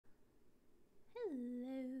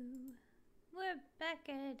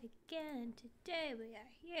back at it again. Today we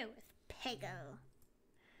are here with Peggle.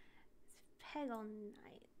 It's Peggle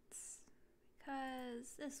Nights.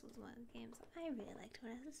 Because this was one of the games I really liked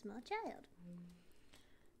when I was a small child.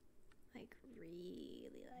 Like, really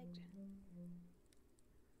liked.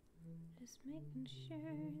 Just making sure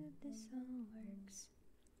that this all works.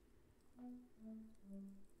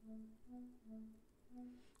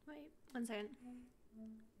 Wait, 1 second.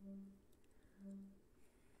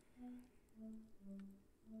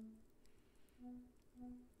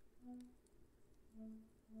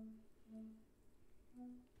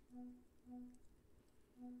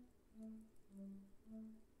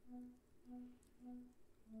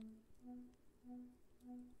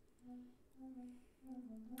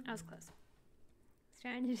 I was close. I was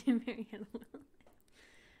trying to do Marianne well.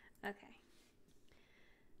 Okay.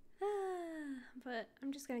 But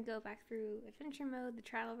I'm just gonna go back through adventure mode, the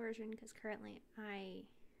trial version, because currently I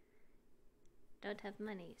don't have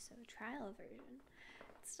money, so trial version.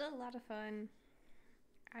 It's still a lot of fun.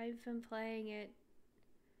 I've been playing it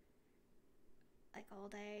like all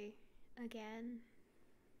day again.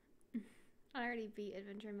 I already beat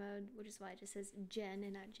adventure mode, which is why it just says Gen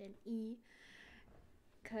and not Gen E,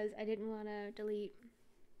 because I didn't want to delete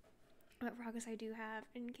what progress I do have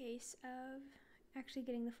in case of actually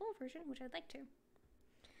getting the full version, which I'd like to.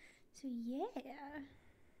 So yeah.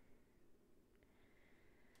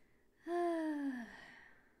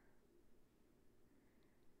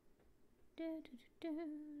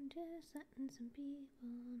 Just letting some people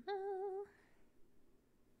know.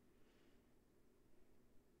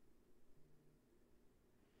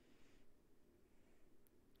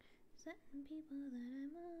 Just letting people that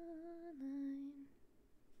I'm online.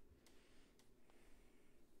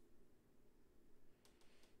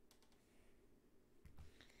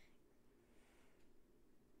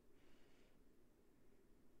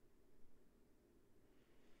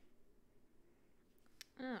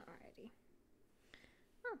 Alrighty.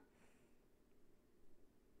 Oh.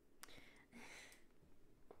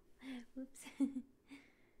 Whoops.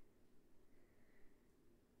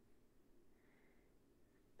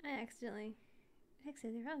 I accidentally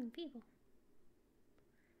texted the wrong people.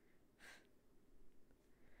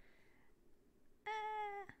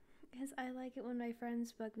 Because I like it when my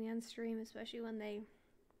friends bug me on stream, especially when they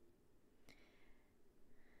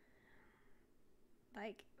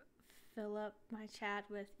like fill up my chat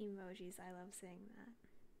with emojis. I love seeing that.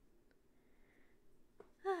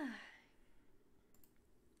 Oh.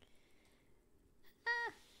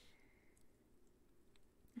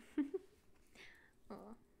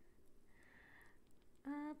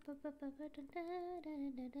 I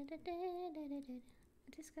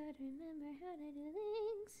just gotta remember how to do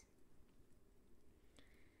things.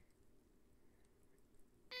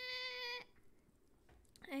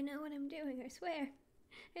 I know what I'm doing, I swear.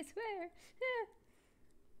 I swear.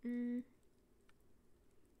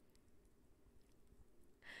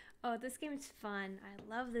 Oh, this game is fun. I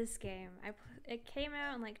love this game. It came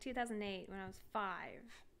out in like 2008 when I was 5,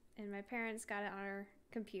 and my parents got it on our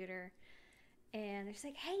computer, and they're just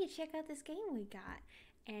like, "Hey, check out this game we got,"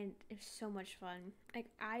 and it's so much fun. Like,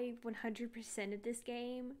 I 100%ed this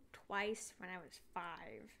game twice when I was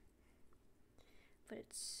 5, but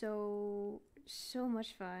it's so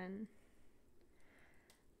much fun.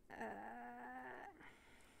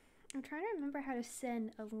 I'm trying to remember how to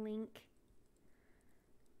send a link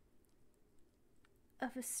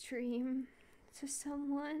of a stream to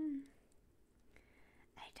someone.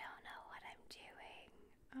 I don't know what I'm doing.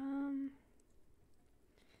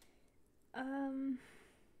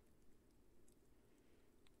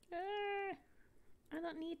 I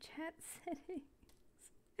don't need chat settings.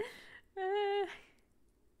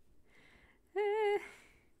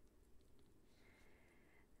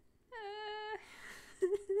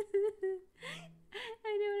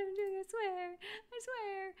 I know what I'm doing, I swear. I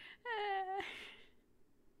swear.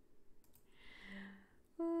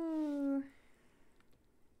 Ooh.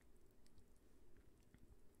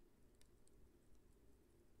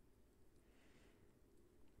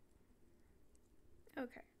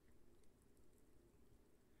 Okay.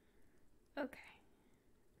 Okay.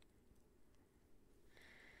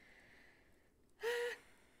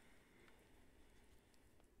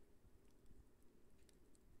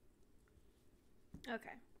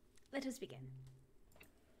 Okay, let us begin.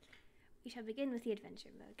 We shall begin with the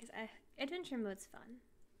adventure mode, because adventure mode's fun.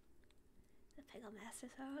 The Peggle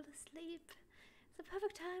Masters are all asleep. It's the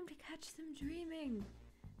perfect time to catch them dreaming.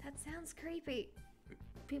 That sounds creepy.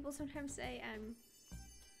 People sometimes say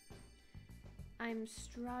I'm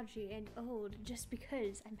stodgy and old just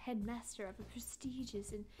because I'm headmaster of a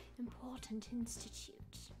prestigious and important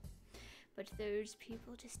institute. But those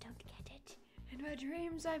people just don't get it. In my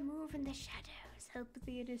dreams, I move in the shadows, help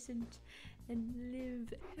the innocent, and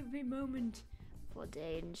live every moment for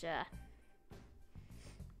danger.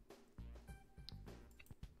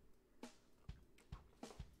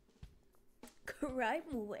 Crime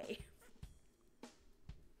Wave.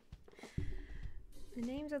 The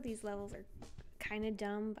names of these levels are kind of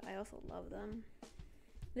dumb, but I also love them.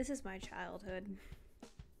 This is my childhood.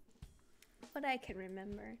 What I can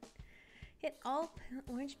remember. Hit all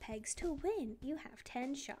orange pegs to win. You have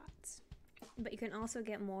 10 shots. But you can also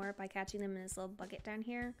get more by catching them in this little bucket down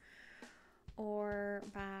here, or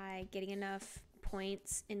by getting enough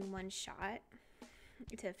points in one shot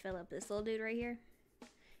to fill up this little dude right here,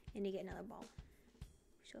 and you get another ball.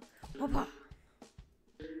 So, whoop-ah.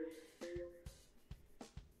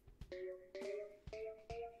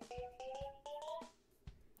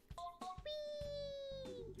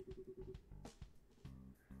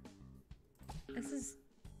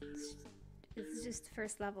 This is just the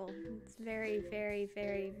first level. It's very, very,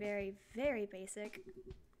 very, very, very basic.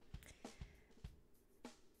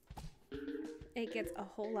 It gets a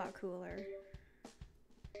whole lot cooler.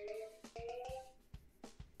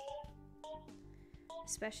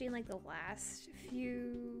 Especially in like the last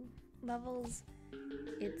few levels.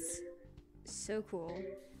 It's so cool.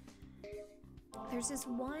 There's this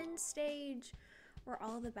one stage where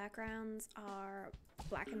all the backgrounds are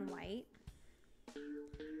black and white.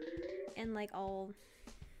 And like all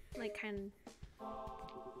like kind of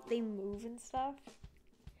they move and stuff,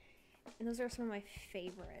 and those are some of my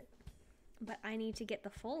favorite, but I need to get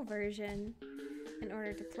the full version in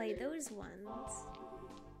order to play those ones.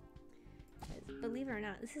 Believe it or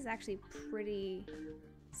not, this is actually pretty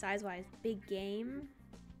size-wise big game.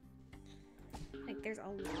 Like there's a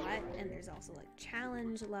lot, and there's also like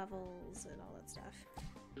challenge levels and all that stuff.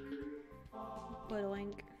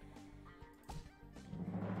 Boink.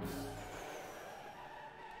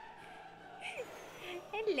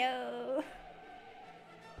 Hello.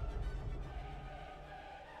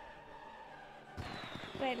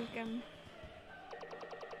 Welcome.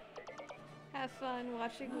 Have fun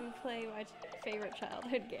watching me play my favorite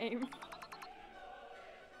childhood game.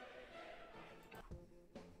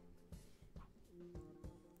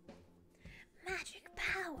 Magic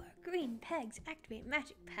power. Green pegs activate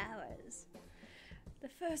magic powers. The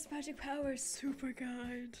first magic power is Super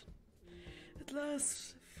Guide. It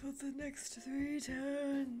lasts for the next 3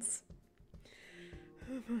 turns.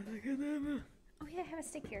 Oh yeah, I have a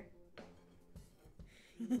stick here.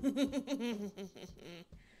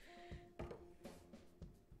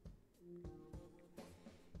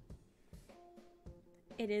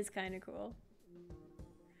 It is kind of cool.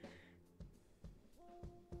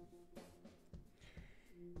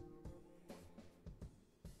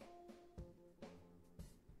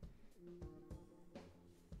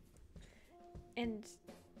 And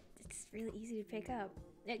it's really easy to pick up.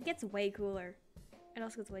 It gets way cooler. It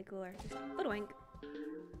also gets way cooler. Just boink.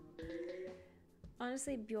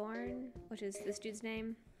 Honestly, Bjorn, which is this dude's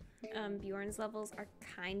name, Bjorn's levels are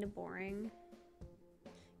kind of boring.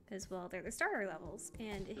 Because, well, they're the starter levels.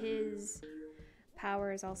 And his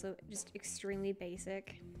power is also just extremely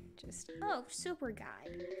basic. Just, oh, super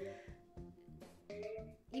guide.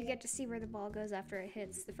 You get to see where the ball goes after it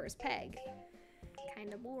hits the first peg.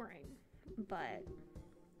 Kind of boring. But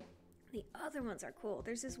the other ones are cool.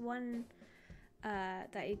 There's this one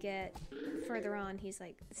that you get further on. He's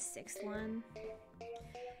like the 6th one.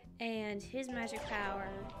 And his magic power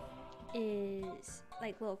is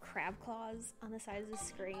like little crab claws on the side of the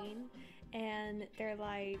screen. And they're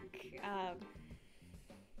like,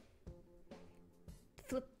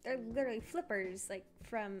 they're literally flippers, like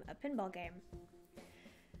from a pinball game.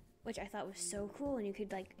 Which I thought was so cool. And you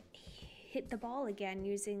could like hit the ball again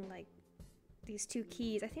using like these 2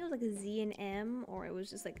 keys. I think it was like a Z and M, or it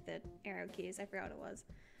was just like the arrow keys. I forgot what it was.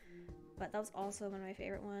 But that was also one of my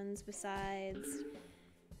favorite ones. Besides,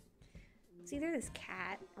 it's either this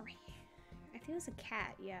cat, or I think it was a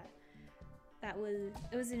cat, yeah. It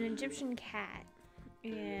was an Egyptian cat.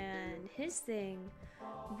 And his thing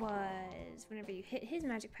was, whenever you hit his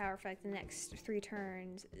magic power for like the next 3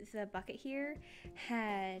 turns, the bucket here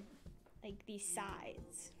had like these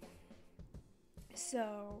sides.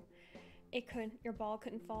 So your ball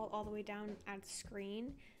couldn't fall all the way down at the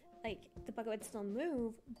screen. Like, the bucket would still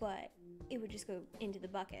move, but it would just go into the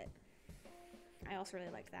bucket. I also really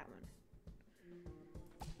liked that one.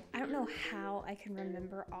 I don't know how I can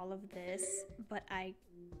remember all of this, but I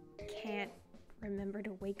can't remember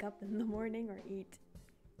to wake up in the morning or eat.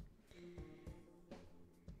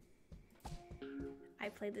 I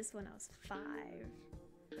played this when I was 5.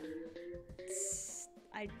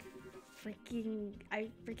 I I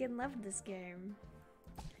freaking loved this game.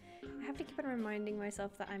 I have to keep on reminding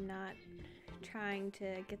myself that I'm not trying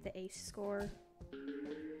to get the ace score,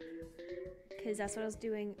 because that's what I was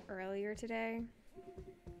doing earlier today.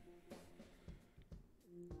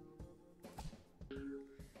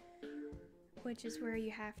 Which is where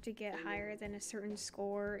you have to get higher than a certain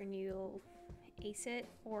score and you'll ace it,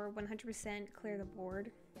 or 100% clear the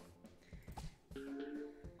board.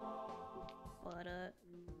 What up?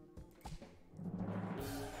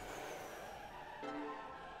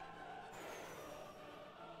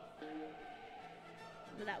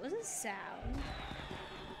 But that was a sound.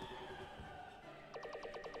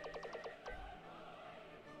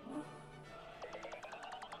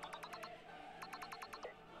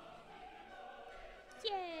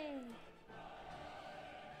 Yay!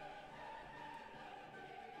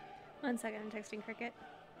 1 second, I'm texting Cricket.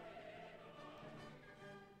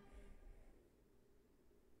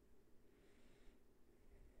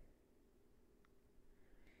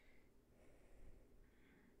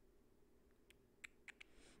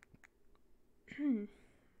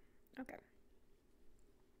 Okay.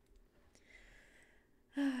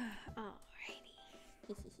 Alrighty.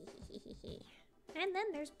 And then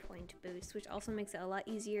there's point boost, which also makes it a lot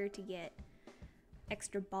easier to get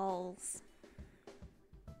extra balls.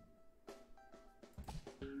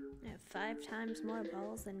 I have 5 times more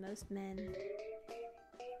balls than most men.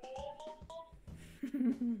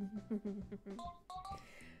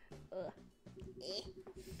 Ugh. Whee!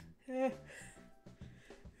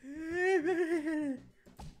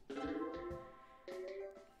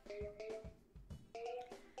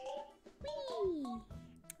 Oh,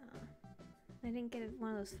 I didn't get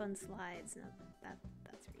one of those fun slides. No,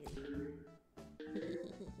 that's really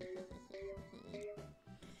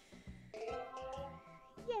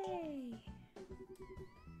Yay!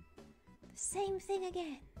 The same thing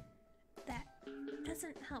again. That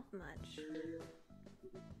doesn't help much.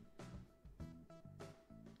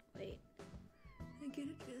 Wait. I get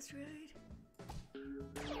it just right.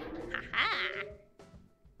 Haha!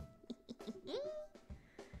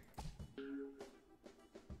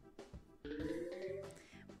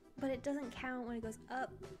 But it doesn't count when it goes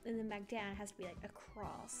up and then back down. It has to be like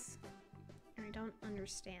across. And I don't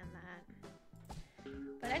understand that.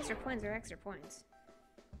 But extra points are extra points.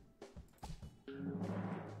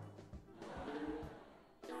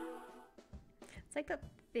 It's like the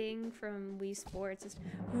thing from Wii Sports. Just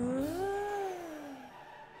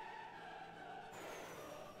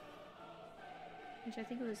which I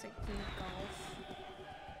think it was like from golf.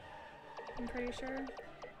 I'm pretty sure.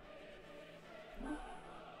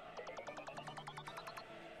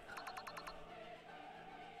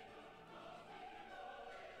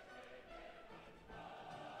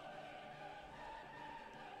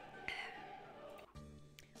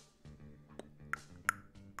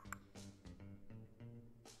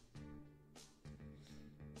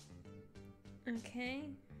 Okay.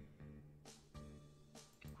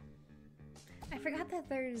 I forgot that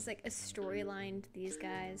there's like a storyline to these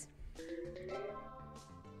guys. I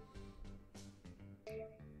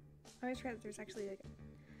always forgot that there's actually like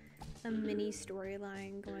a mini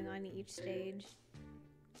storyline going on in each stage.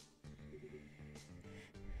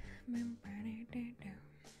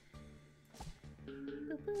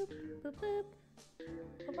 Boop, boop, boop, boop.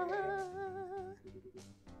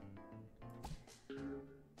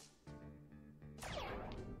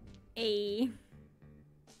 A.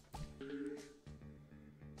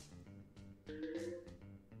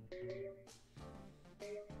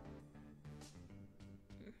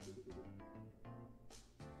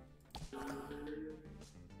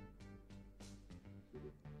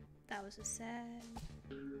 That was a sad.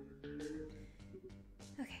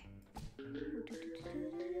 Okay.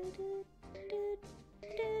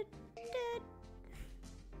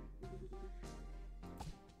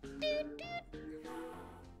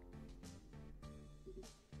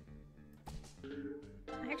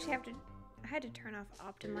 I had to turn off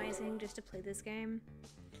optimizing just to play this game,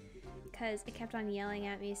 because it kept on yelling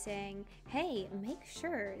at me saying, hey, make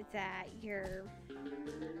sure that your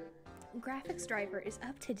graphics driver is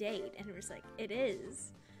up to date. And it was like, it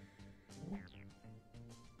is.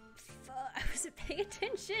 I wasn't paying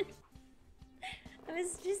attention. I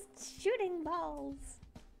was just shooting balls.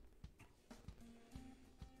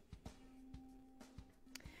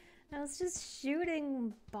 I was just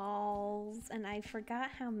shooting balls, and I forgot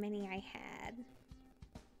how many I had.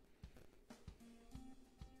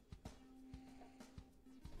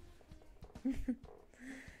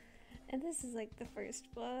 And this is like the first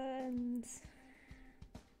ones.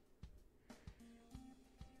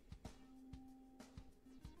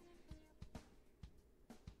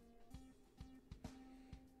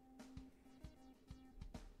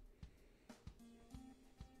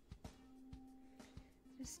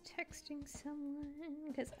 Just texting someone,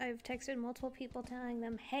 because I've texted multiple people telling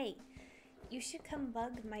them, hey, you should come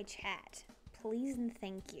bug my chat. Please and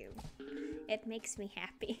thank you. It makes me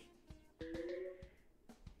happy.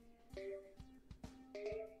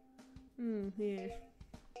 Yeah.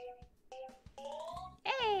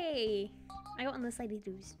 Hey! I got on the slidey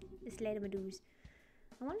doos. The slidey-ma-doos.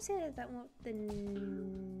 I want to say that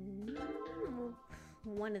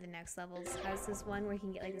one of the next levels has this one where you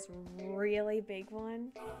can get like this really big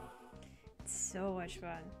one. It's so much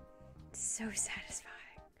fun. It's so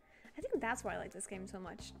satisfying. I think that's why I like this game so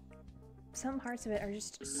much. Some parts of it are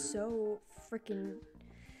just so freaking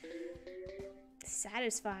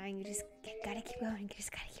satisfying. You just gotta keep going. You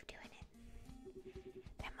just gotta keep doing it.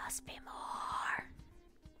 There must be more.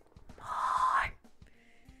 More.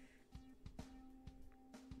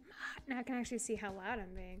 Now I can actually see how loud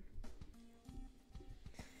I'm being.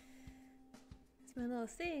 My little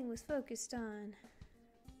thing was focused on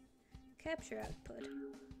capture output.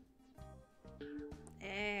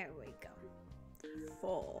 There we go.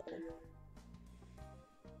 Full.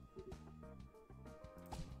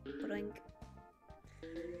 Blink.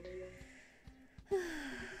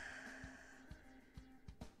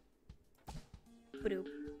 Badoop.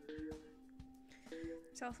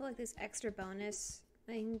 There's also like this extra bonus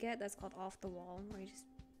that you can get that's called off the wall, where you just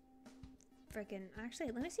freaking.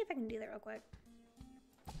 Actually, let me see if I can do that real quick.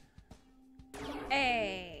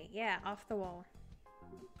 Hey, yeah, off the wall.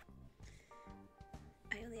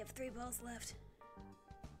 I only have 3 balls left.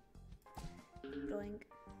 Blink.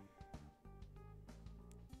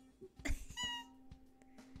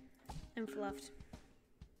 I'm fluffed.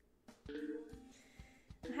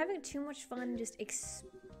 I'm having too much fun just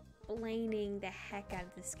explaining the heck out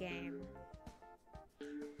of this game.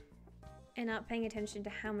 And not paying attention to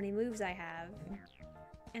how many moves I have.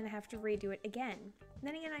 And I have to redo it again.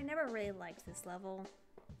 Then again, I never really liked this level.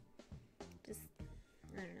 Just,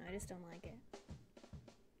 I don't know, I just don't like it.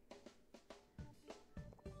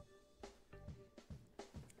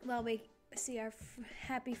 Well, we see our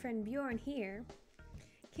happy friend Bjorn here,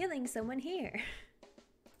 killing someone here.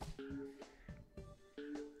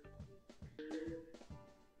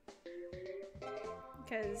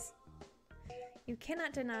 Because you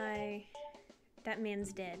cannot deny that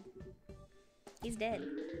man's dead. He's dead.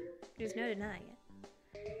 There's no denying it.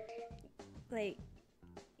 Like,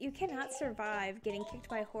 you cannot survive getting kicked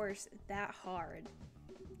by a horse that hard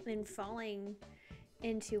and falling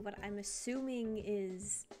into what I'm assuming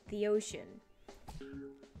is the ocean.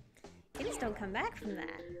 You just don't come back from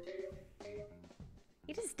that.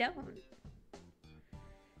 You just don't.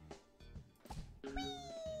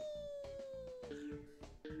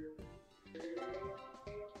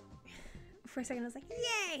 For a second I was like,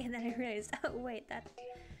 yay! And then I realized, oh wait,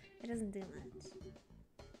 it doesn't do that.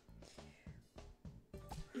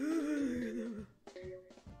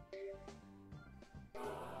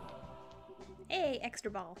 Hey, extra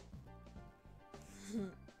ball.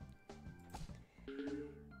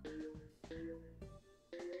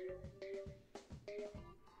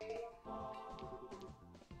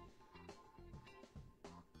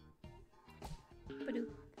 Badoo.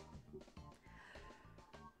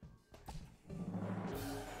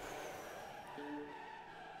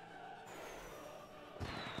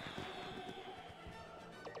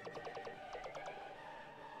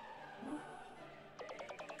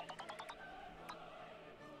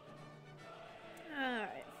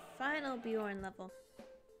 Alright, final Bjorn level.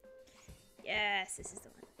 Yes, this is the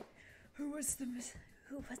one. Who was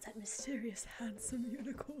that mysterious handsome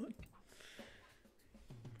unicorn?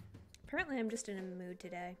 Apparently I'm just in a mood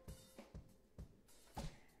today.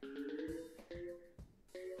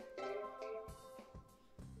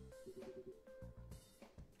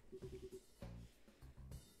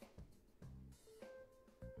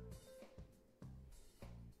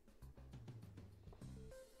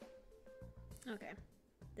 Okay,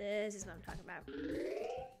 this is what I'm talking about.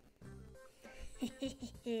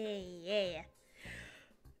 Yeah.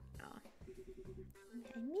 Oh,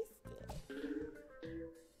 I missed it.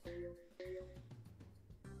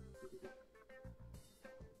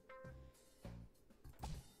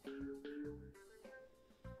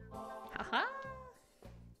 Haha.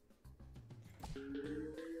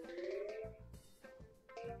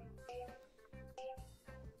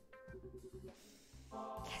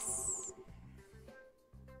 Yes.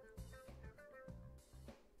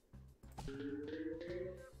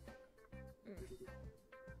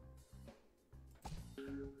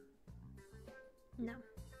 No.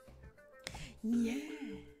 Yes.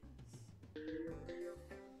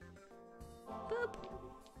 Boop.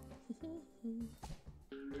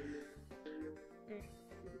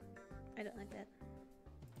 I don't like that.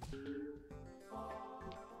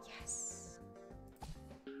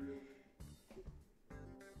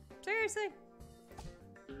 Seriously?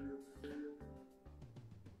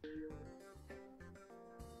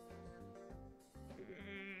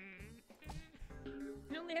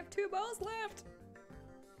 I only have 2 balls left.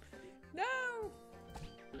 No!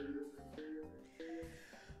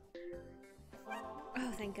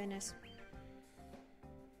 Oh, thank goodness.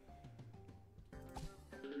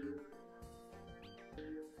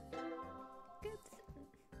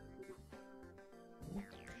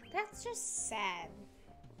 That's just sad.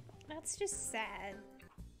 That's just sad.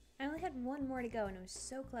 I only had 1 more to go and it was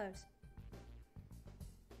so close.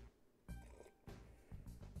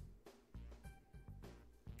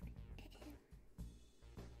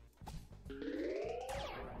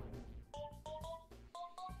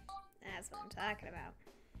 That's what I'm talking about.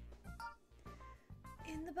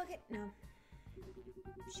 In the bucket? No.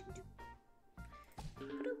 Shoot.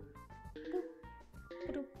 Boop.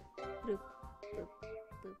 Boop. Boop. Boop. Boop.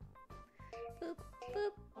 Boop. Boop.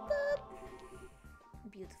 Boop. Boop.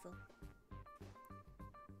 Beautiful.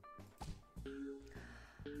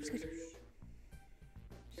 Shut up.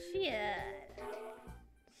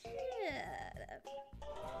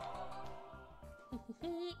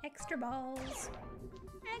 Extra balls.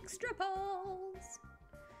 Extra balls.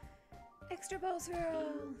 Extra balls for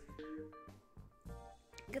all.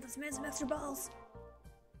 Get this man some extra balls.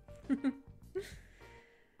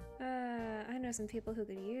 I know some people who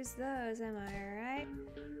could use those, am I right?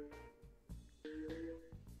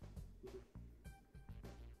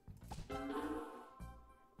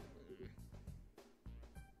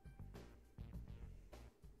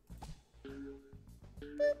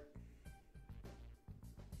 Boop.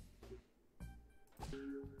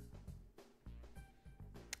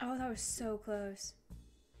 Oh, that was so close.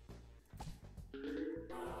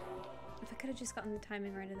 If I could have just gotten the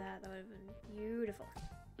timing right of that, that would have been beautiful.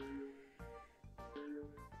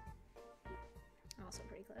 Also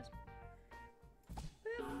pretty close.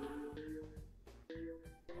 Boop.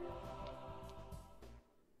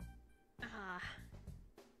 Ah.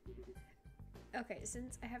 Okay,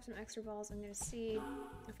 since I have some extra balls, I'm gonna see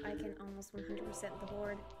if I can almost 100% the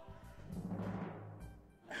board.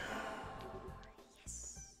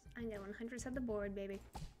 Yes! I'm gonna 100% the board, baby.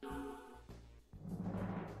 Boop.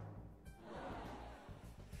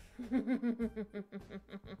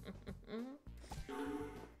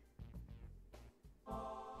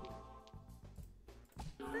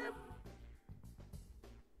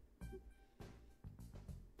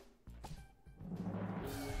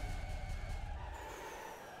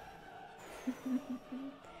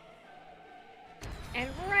 And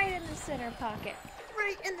right in the center pocket.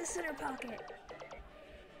 Right in the center pocket.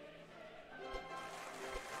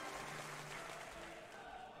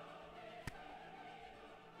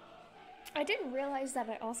 I didn't realize that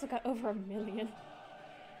I also got over 1 million.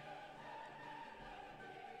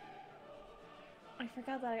 I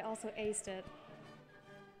forgot that I also aced it.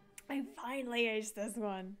 I finally aced this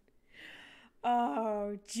one.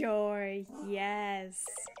 Oh, joy, yes.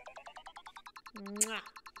 Mwah.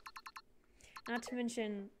 Not to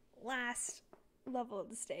mention, last level of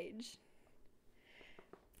the stage.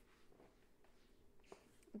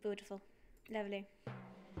 Beautiful. Lovely.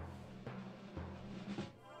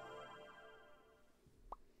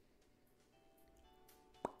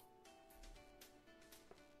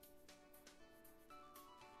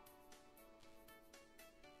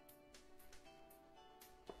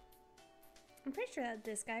 I'm pretty sure that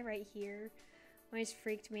this guy right here always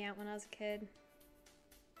freaked me out when I was a kid.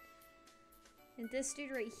 And this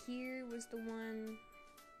dude right here was the one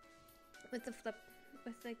with the flip,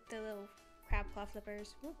 with like the little crab claw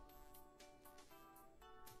flippers. Whoop.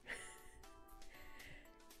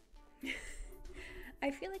 I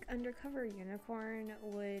feel like Undercover Unicorn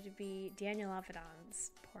would be Daniel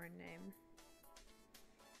Avedon's porn name.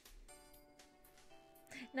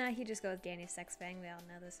 Nah, he just goes Danny Sexfang, we all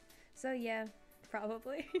know this. So yeah,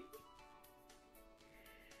 probably.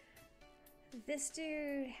 This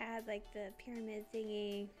dude had like the pyramid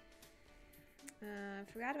thingy.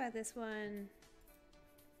 Forgot about this one.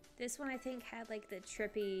 This one I think had like the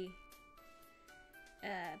trippy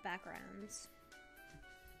backgrounds.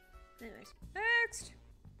 Anyways, next!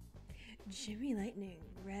 Jimmy Lightning,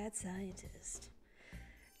 rad scientist.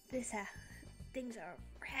 Things are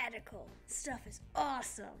radical. Stuff is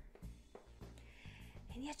awesome.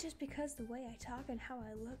 And yet just because the way I talk and how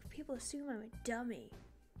I look, people assume I'm a dummy.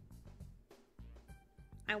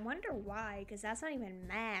 I wonder why, because that's not even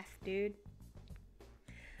math, dude.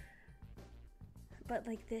 But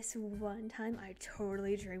like this one time, I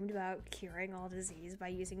totally dreamed about curing all disease by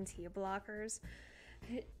using T blockers.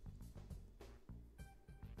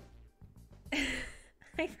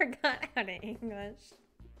 I forgot how to English.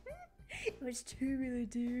 It was tubular,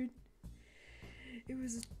 dude. It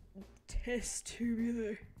was a test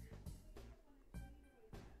tubular.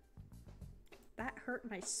 That hurt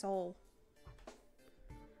my soul.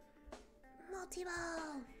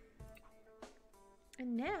 Multi-ball!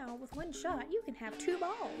 And now, with one shot, you can have 2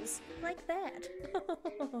 balls. Like that.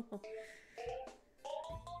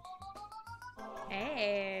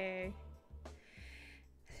 Hey!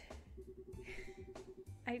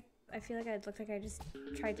 I feel like I looked like I just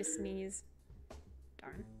tried to sneeze.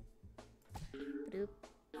 Darn. Boop.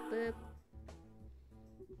 Boop.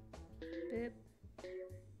 Boop.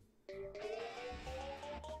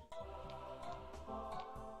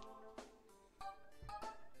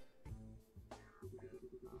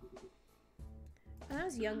 When I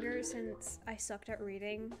was younger, since I sucked at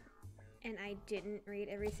reading and I didn't read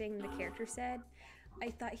everything the character said, I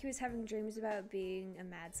thought he was having dreams about being a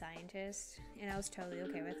mad scientist, and I was totally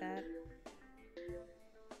okay with that.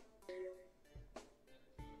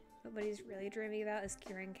 But what he's really dreaming about is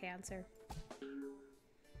curing cancer.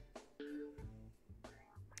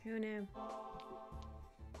 Who knew?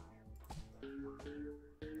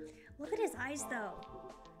 Look at his eyes, though.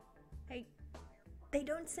 They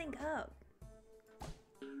don't sync up.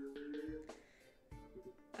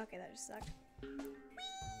 Okay, that just sucked.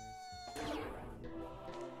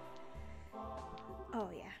 Oh,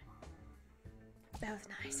 yeah. That was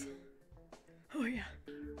nice. Oh, yeah.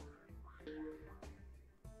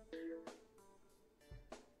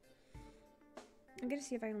 I'm gonna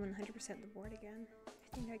see if I can 100% the board again. I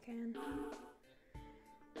think I can.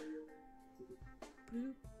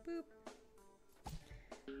 Boop, boop.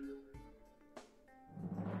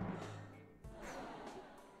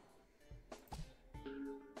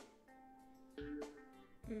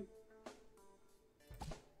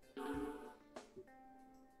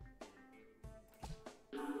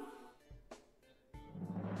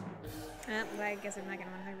 Well, I guess I'm not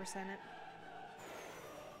gonna 100% it.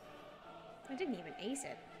 I didn't even ace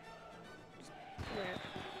it. Just blew it.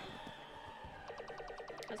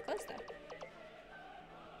 That was close though.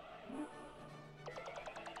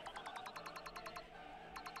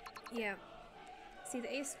 Yeah. See,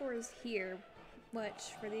 the ace score is here,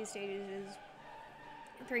 which for these stages is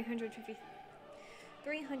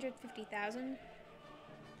 350,000.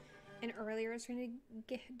 And earlier I was trying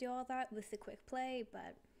to do all that with the quick play,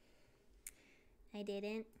 but I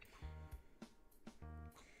didn't.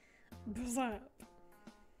 Bzap.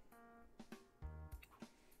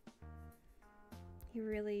 He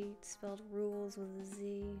really spelled rules with a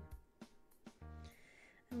Z.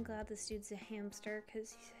 I'm glad this dude's a hamster,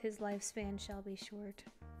 because his lifespan shall be short.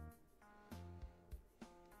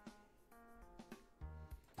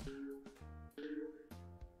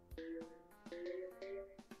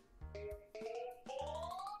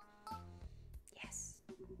 Yes.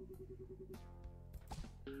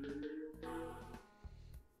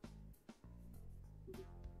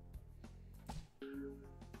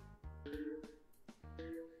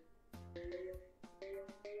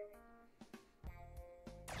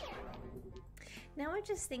 Now I'm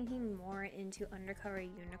just thinking more into Undercover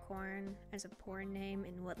Unicorn as a porn name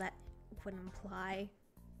and what that would imply.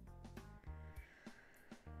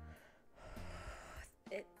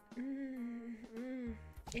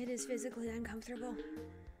 It is physically uncomfortable.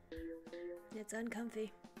 It's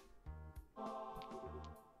uncomfy.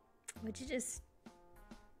 Would you just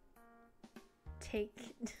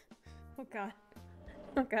take... Oh god.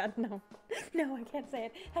 Oh god, no. No, I can't say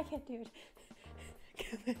it. I can't do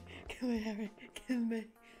it. Kill me, Harry. Kill me.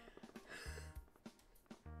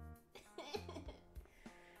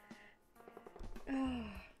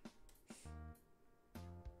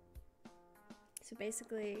 So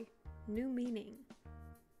basically, new meaning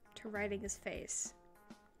to writing his face.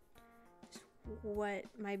 Is what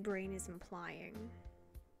my brain is implying.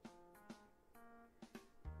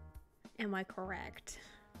 Am I correct?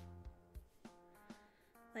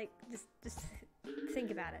 Like, just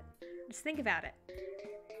think about it. Just think about it.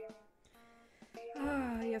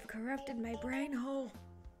 Oh, you have corrupted my brain hole.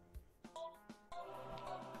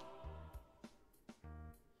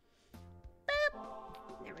 Boop.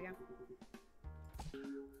 There we go.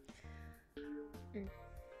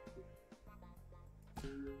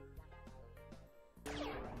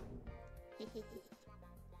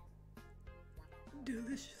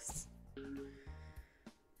 Delicious.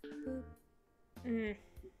 Boop. Thank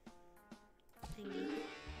you.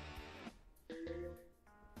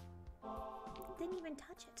 Didn't even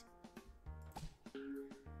touch it.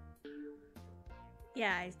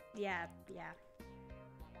 Yeah.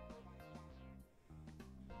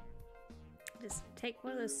 Just take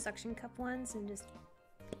one of those suction cup ones and just...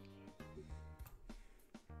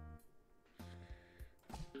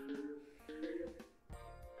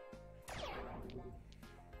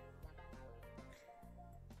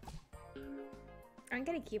 I'm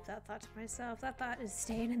gonna keep that thought to myself. That thought is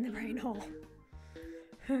staying in the brain hole.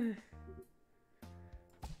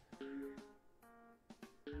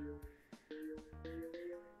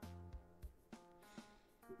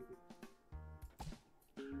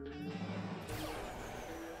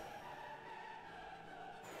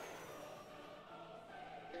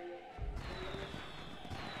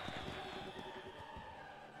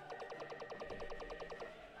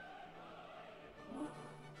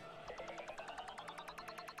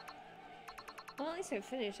 Well, at least I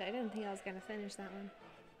finished. I didn't think I was gonna finish that one.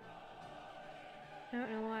 I don't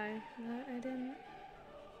know why, but I didn't.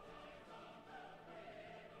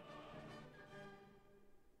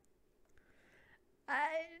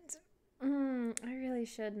 I really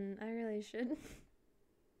shouldn't. I really shouldn't.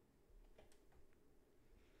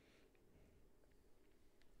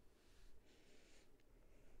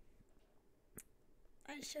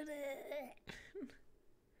 I shouldn't.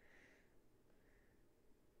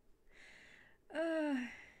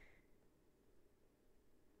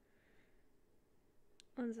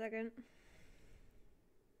 One second.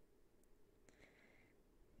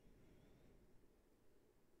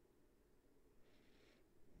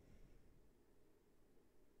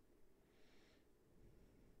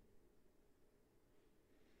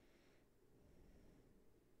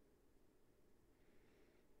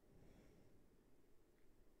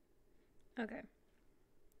 Okay.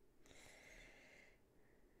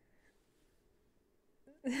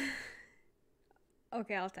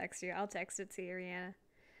 Okay, I'll text you. I'll text it to you, Rihanna.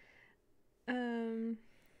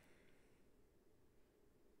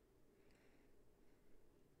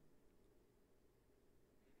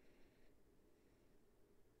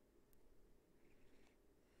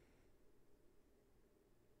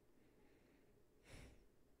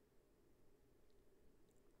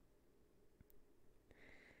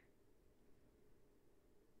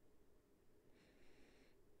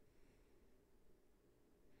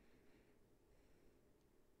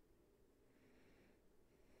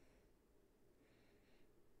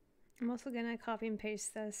 I'm also gonna copy and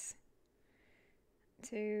paste this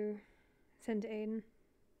to send to Aiden.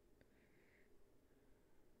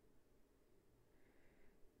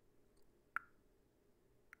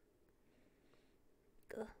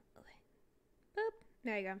 Go away. Boop.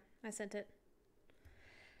 There you go. I sent it.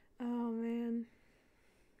 Oh man.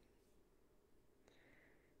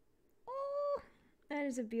 Oh, that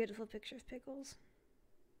is a beautiful picture of Pickles.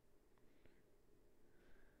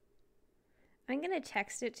 I'm gonna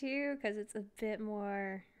text it to you because it's a bit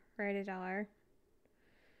more rated R.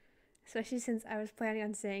 Especially since I was planning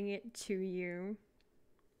on saying it to you.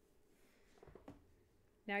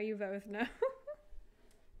 Now you both know.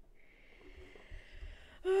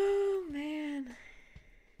 Oh man.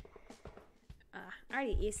 I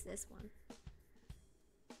already aced this one.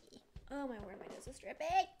 Oh my word, my nose is dripping.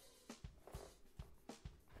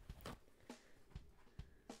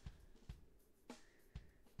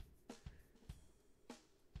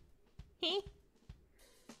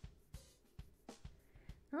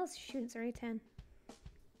 Oh shoot, it's already 10.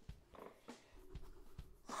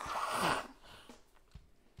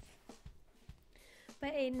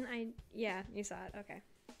 But Aiden, yeah, you saw it, okay.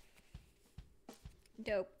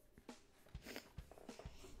 Dope.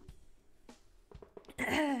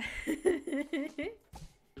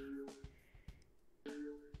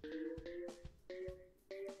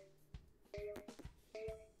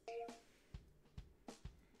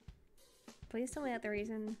 Please tell me that the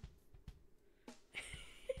reason.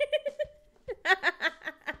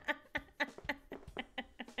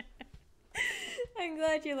 I'm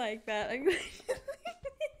glad you like that. I'm glad you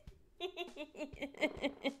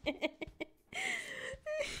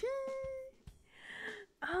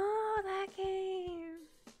Oh, that game.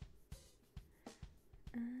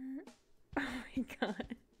 Oh my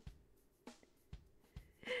god.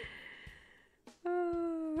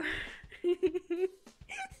 Oh.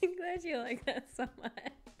 I'm glad you like that so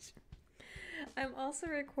much. I'm also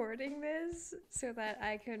recording this so that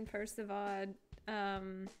I can post the VOD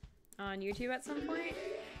on YouTube at some point,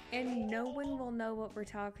 and no one will know what we're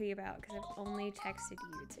talking about because I've only texted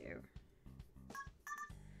you two.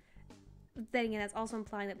 Then again, that's also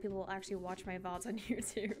implying that people will actually watch my VODs on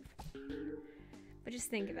YouTube. But just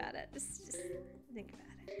think about it. Just think about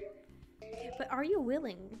it. But are you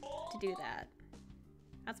willing to do that?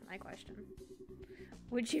 That's my question.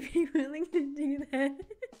 Would you be willing to do that?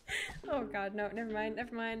 Oh god, no, never mind,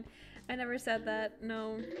 never mind. I never said that.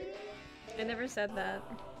 No. I never said that.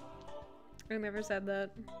 I never said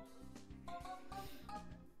that.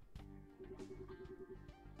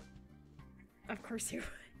 Of course you would.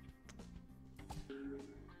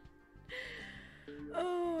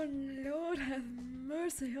 Oh, Lord, have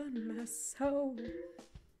mercy on my soul.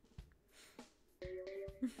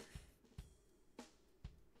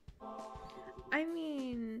 I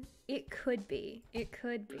mean, it could be. It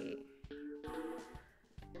could be.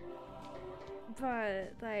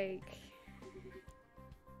 But, like,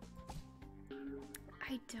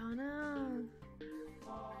 I don't know.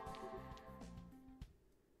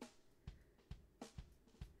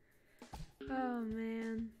 Oh,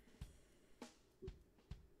 man.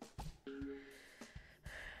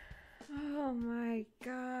 Oh my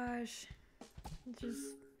gosh.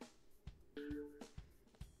 Just...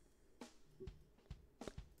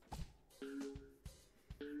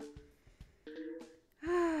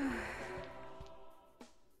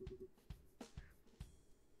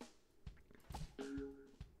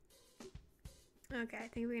 Okay, I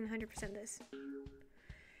think we can 100% this.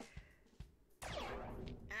 Ah,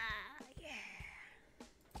 yeah.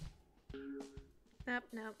 Nope,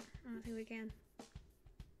 nope. I don't think we can.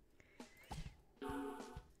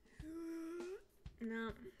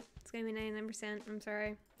 No, it's gonna be 99%. I'm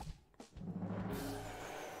sorry.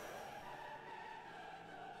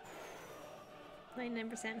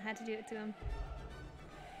 %, had to do it to him.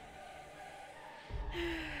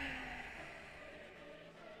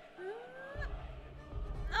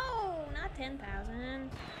 Oh, not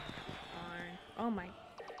 10,000. Oh my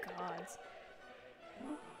god.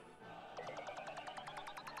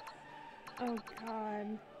 Oh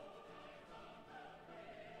god.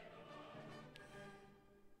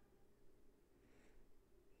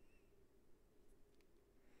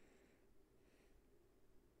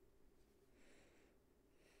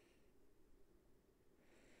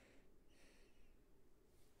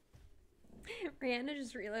 Rihanna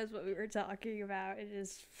just realized what we were talking about and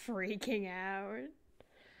just freaking out.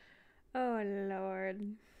 Oh lord.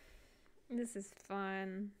 This is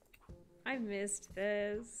fun. I missed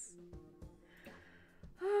this.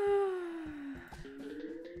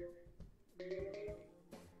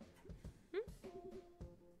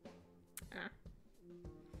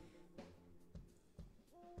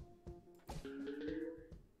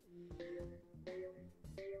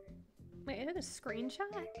 Wait, I took a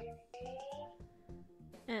screenshot?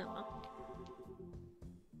 Oh.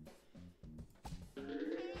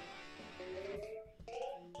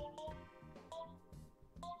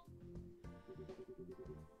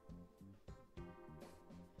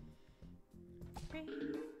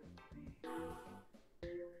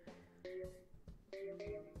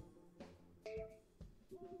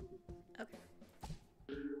 Okay.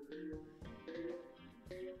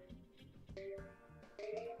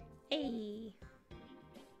 Hey.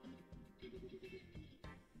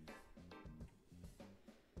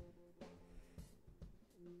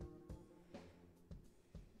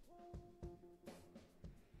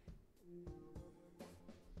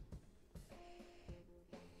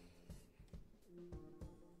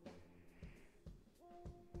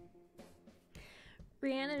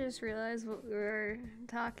 Rihanna just realized what we were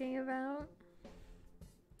talking about.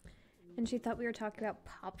 And she thought we were talking about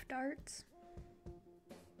Pop Darts.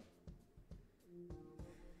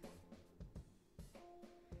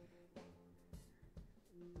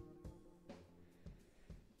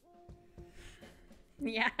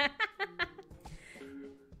 Yeah.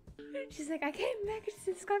 She's like, I came back into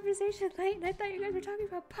this conversation late and I thought you guys were talking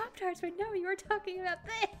about Pop Tarts, but no, you were talking about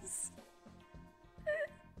this.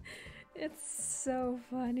 It's so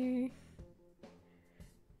funny.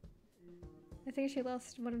 I think she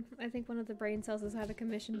lost one. I think one of the brain cells has had a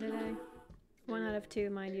commission today. 1 out of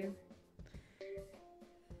 2, mind you.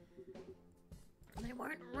 They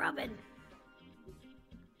weren't rubbing.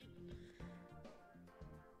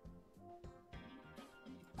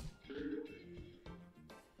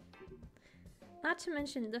 Not to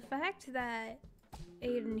mention the fact that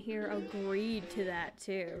Aiden here agreed to that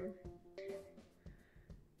too.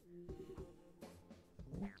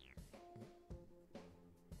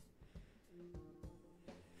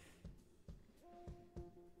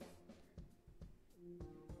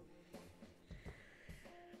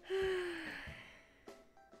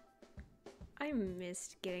 I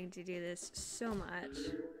missed getting to do this so much.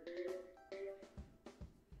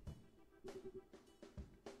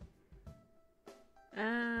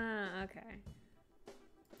 Ah, okay.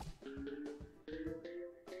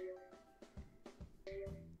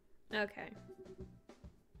 Okay.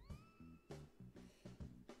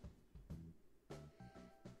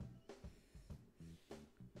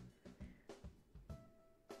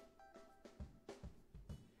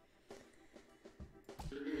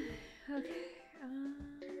 Okay.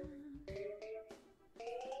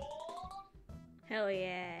 Hell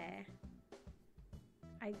yeah.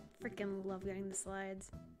 I freaking freaking love getting the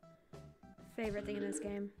slides. Favorite thing in this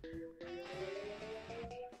game.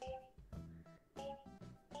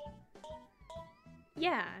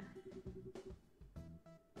 Yeah.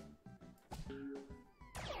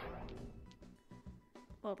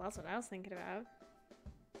 Well, that's what I was thinking about.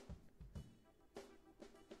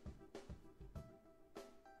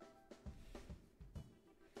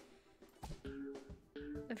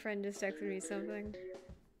 A friend just texted me something.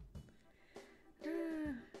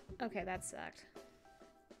 Okay, that sucked.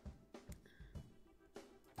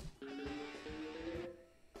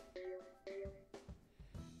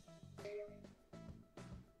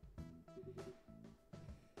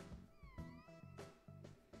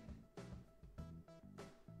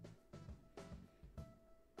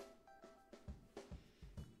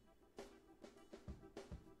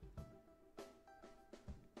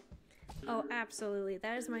 Oh, absolutely.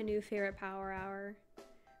 That is my new favorite Power Hour.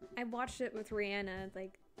 I watched it with Rihanna,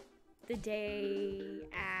 like, the day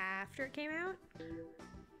after it came out.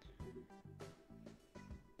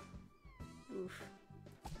 Oof.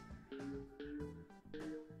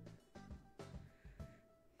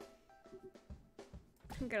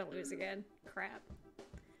 I'm gonna lose again. Crap.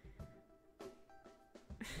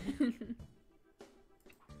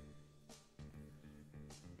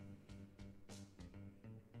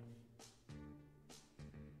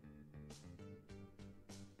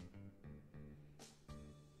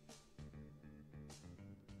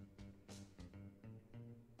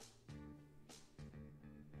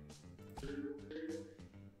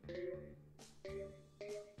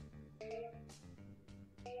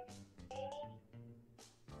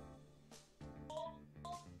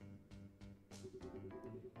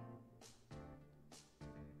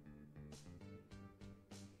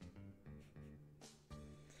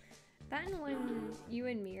 That and when you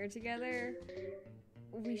and me are together,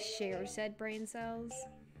 we share said brain cells.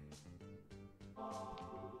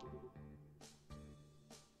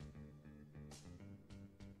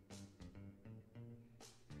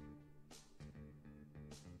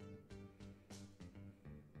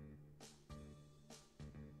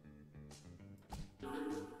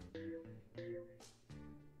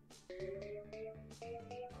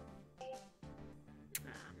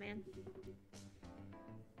 Ah, man.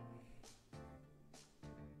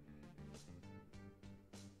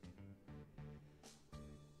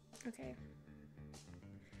 Okay.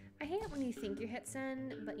 I hate it when you think you hit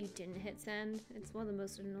send, but you didn't hit send. It's one of the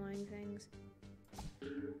most annoying things.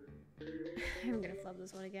 I'm gonna flub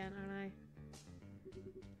this one again, aren't I?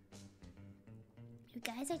 You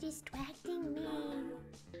guys are distracting me.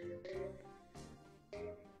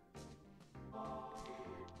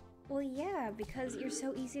 Well, yeah, because you're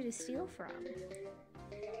so easy to steal from.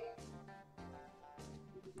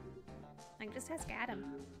 Like, just ask Adam.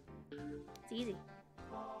 It's easy.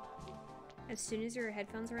 As soon as your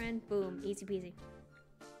headphones are in, boom, easy peasy.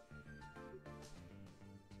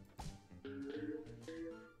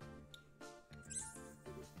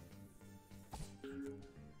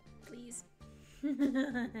 Please. Son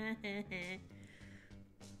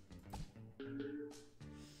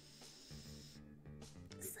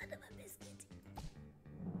of a biscuit.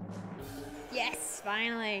 Yes,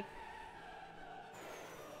 finally.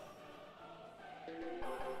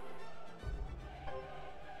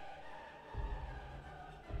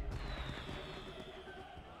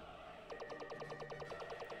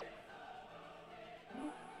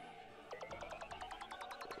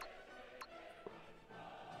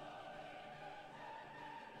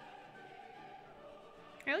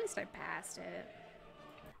 Or at least I passed it.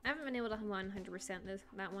 I haven't been able to 100%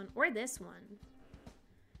 that one or this one.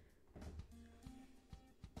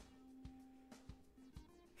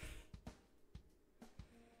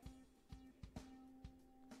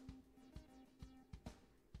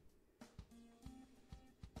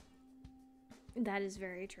 That is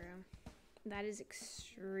very true. That is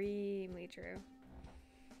extremely true.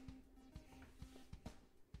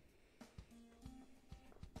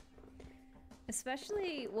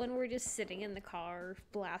 Especially when we're just sitting in the car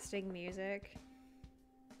blasting music.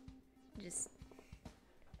 Just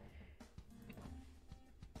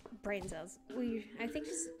brain cells. I think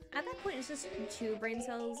just at that point it's just two brain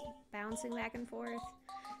cells bouncing back and forth,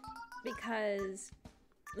 because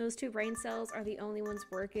those two brain cells are the only ones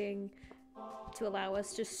working to allow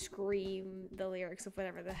us to scream the lyrics of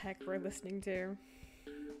whatever the heck we're listening to.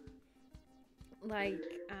 Like,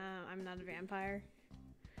 I'm Not a Vampire.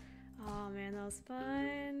 Oh man, that was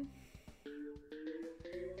fun.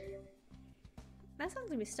 That song's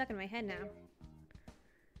gonna be stuck in my head now.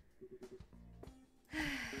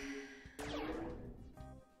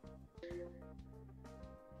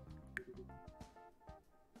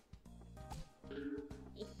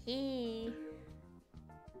 Eh.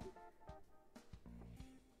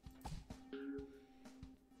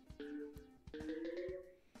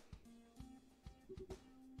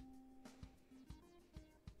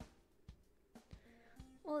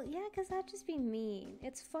 Well, yeah, because that'd just be mean.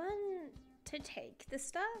 It's fun to take the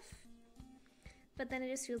stuff, but then it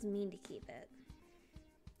just feels mean to keep it.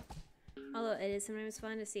 Although it is sometimes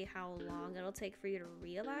fun to see how long it'll take for you to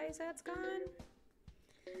realize that's gone.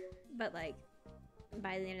 But like,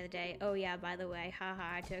 by the end of the day, oh yeah, by the way,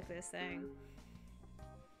 haha, I took this thing.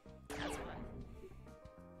 That's fun.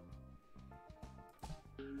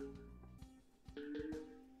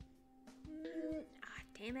 Ah,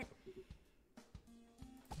 damn it.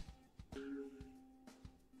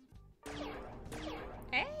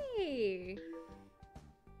 Hey!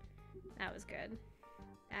 That was good.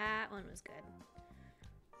 That one was good.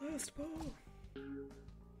 Last ball.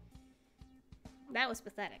 That was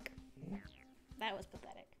pathetic. That was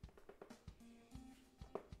pathetic.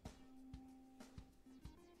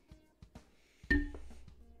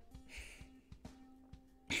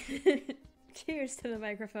 Cheers to the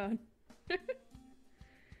microphone.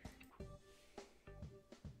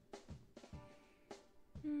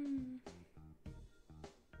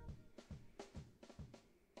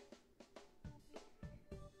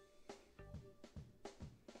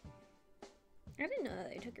 I didn't know that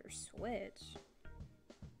they took your Switch.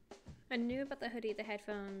 I knew about the hoodie, the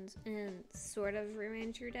headphones, and sort of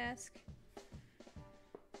rearranged your desk.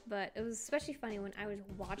 But it was especially funny when I was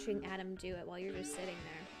watching Adam do it while you're just sitting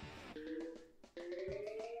there.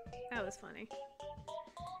 That was funny.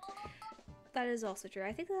 That is also true.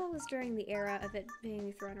 I think that was during the era of it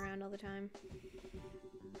being thrown around all the time.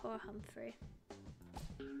 Poor Humphrey.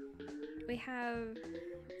 We have,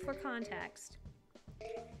 for context,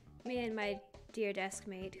 me and my dear desk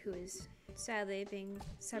mate, who is sadly being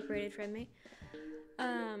separated from me,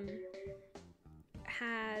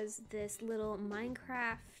 has this little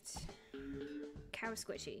Minecraft cow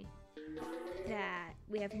squishy that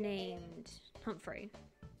we have named Humphrey.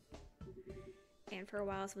 And for a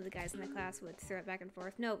while, some of the guys in the class would throw it back and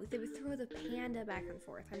forth. No, they would throw the panda back and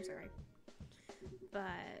forth. I'm sorry.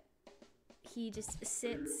 But he just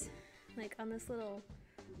sits like on this little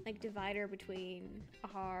like divider between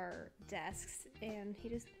our desks, and he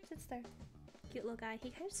just sits there. Cute little guy.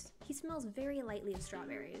 He smells very lightly of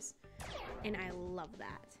strawberries, and I love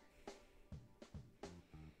that.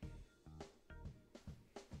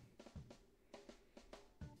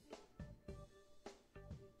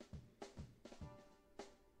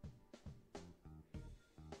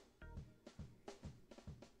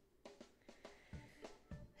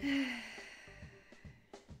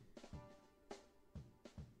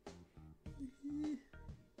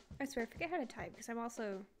 I swear, I forget how to type because I'm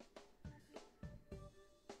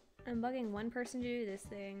bugging one person to do this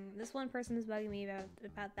thing. This one person is bugging me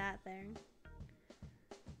about that thing.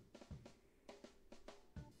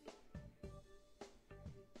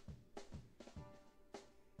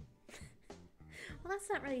 Well, that's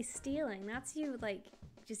not really stealing. That's you, like,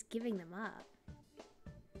 just giving them up.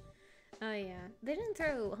 Oh, yeah. They didn't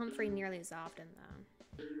throw Humphrey nearly as often,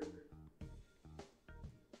 though.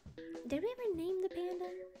 Did we ever name the panda?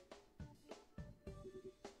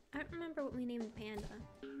 I don't remember what we named the panda.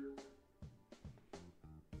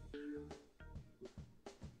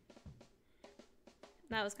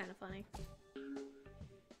 That was kind of funny.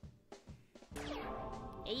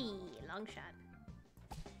 Hey, long shot.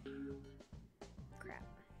 Crap.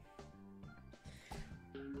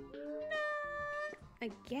 No!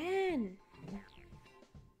 Again!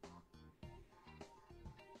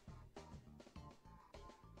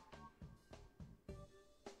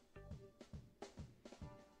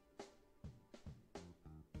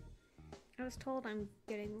 I was told I'm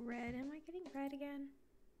getting red. Am I getting red again?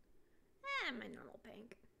 My normal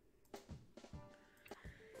pink.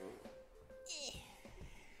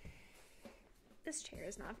 This chair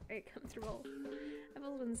is not very comfortable. I've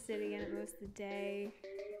also been sitting in it most of the day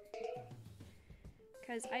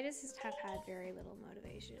because I just have had very little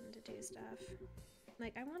motivation to do stuff.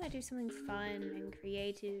 Like, I want to do something fun and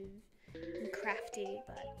creative and crafty,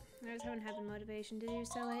 but I just haven't had the motivation to do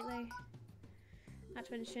so lately. Not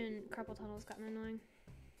to mention, carpal tunnel's gotten annoying.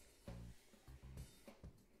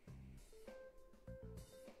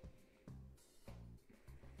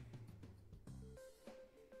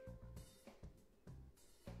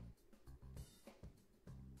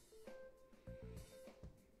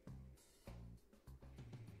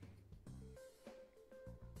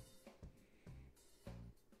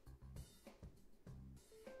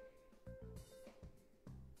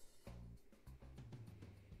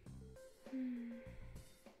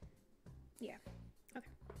 Yeah. Okay.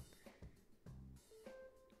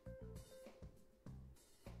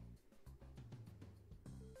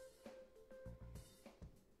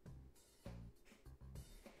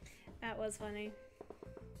 That was funny.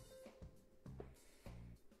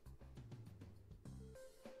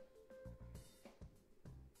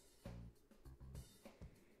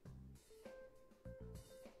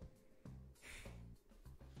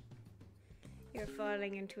 You're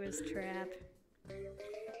falling into his trap.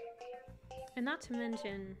 And not to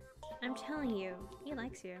mention, I'm telling you, he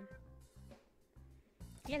likes you.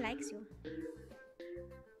 He likes you.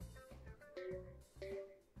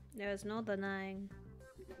 There's no denying.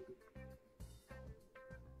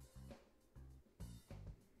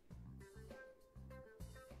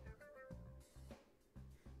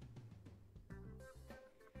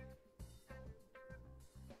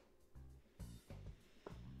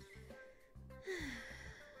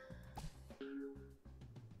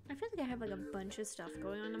 I feel like I have like a bunch of stuff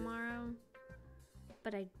going on tomorrow,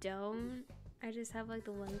 but I don't. I just have like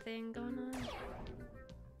the one thing going on.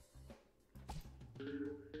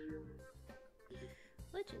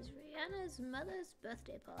 Which is Rihanna's mother's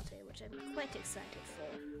birthday party, which I'm quite excited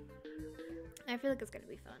for. I feel like it's gonna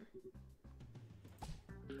be fun.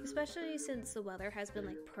 Especially since the weather has been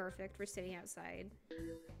like perfect for sitting outside.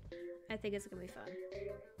 I think it's gonna be fun.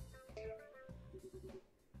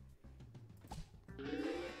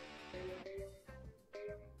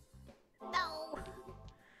 No!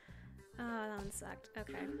 Oh, that one sucked.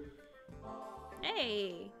 Okay.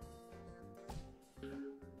 Hey!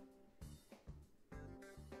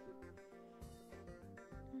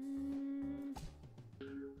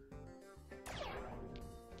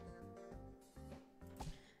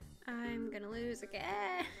 I'm gonna lose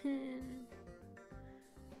again.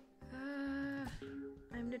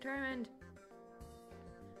 I'm determined.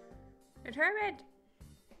 Determined!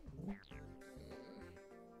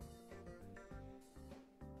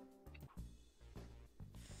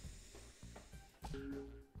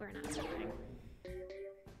 We're not surviving.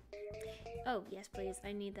 Oh, yes, please.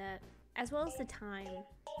 I need that. As well as the time.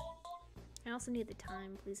 I also need the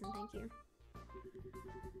time, please and thank you.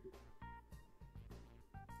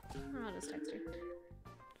 I'll just text her.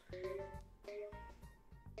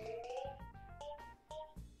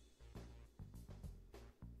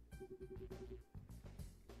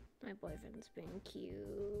 My boyfriend's being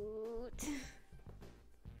cute.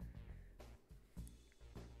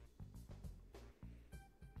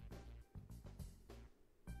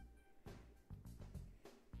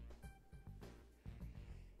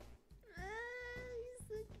 He's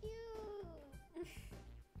so cute.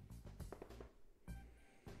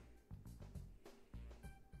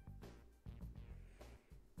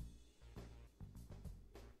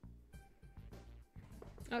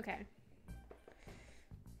 Okay.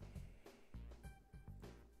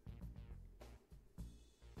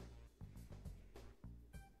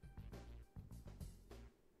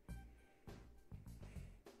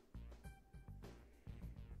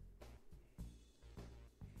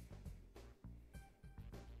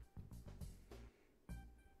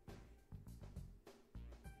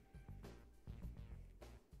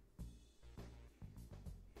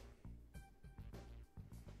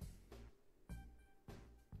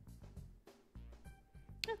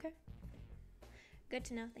 Okay. Good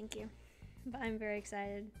to know, thank you. But I'm very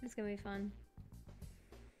excited. It's gonna be fun.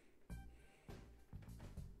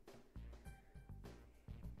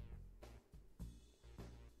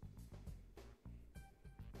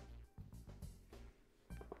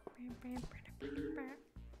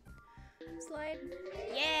 Slide.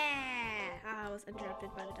 Yeah! I was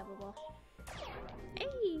interrupted by the double ball.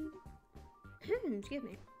 Hey! Excuse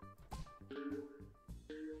me.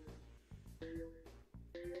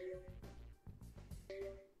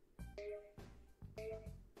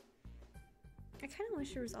 I kind of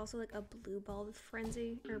wish there was also like a blue ball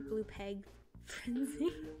frenzy or blue peg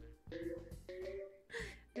frenzy.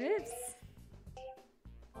 Oops.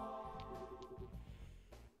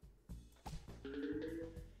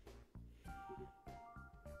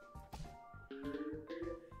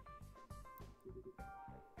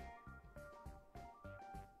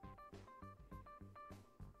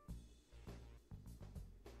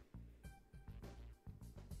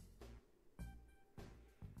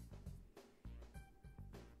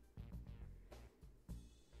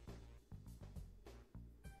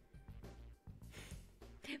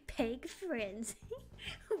 Peg frenzy.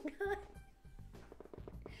 Oh god.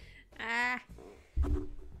 Ah.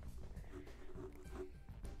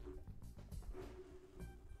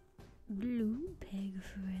 Blue peg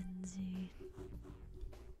frenzy.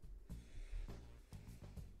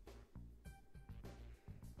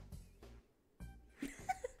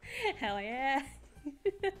 Hell yeah.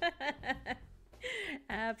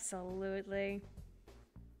 Absolutely.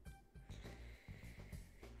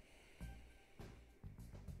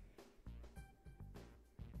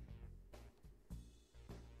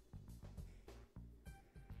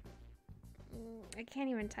 I can't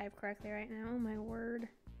even type correctly right now. Oh my word.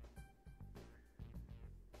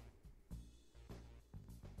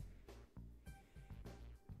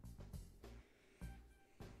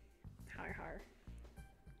 Har har.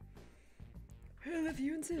 Well, if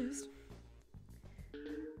you insist.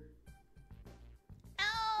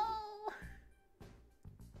 Oh!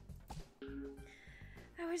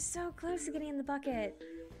 I was so close to getting in the bucket.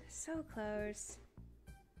 So close.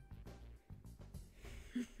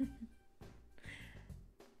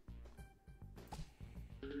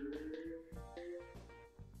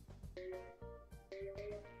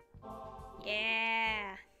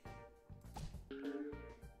 Yeah.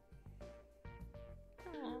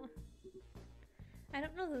 Aww. I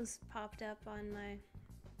don't know those popped up on my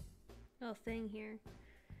little thing here.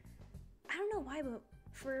 I don't know why, but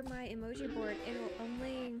for my emoji board, it'll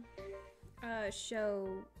only show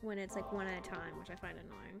when it's like one at a time, which I find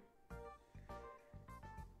annoying.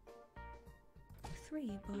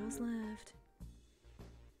 3 balls left.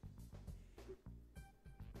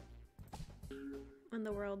 And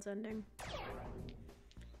the world's ending.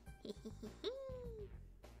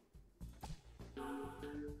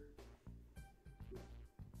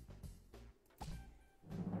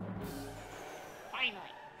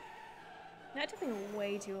 Finally. That took me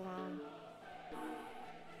way too long.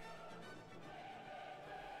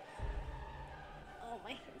 Oh,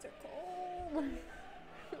 my hands are cold.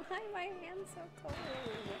 Why are my hands so cold?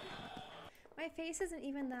 My face isn't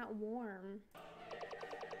even that warm.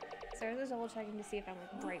 So I was double checking to see if I'm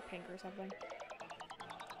like bright pink or something.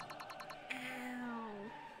 Ow.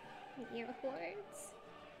 My ear hurts.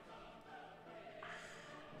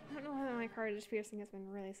 I don't know why my cartilage piercing has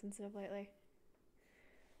been really sensitive lately.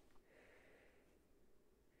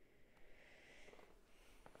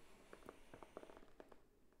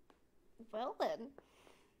 Well then.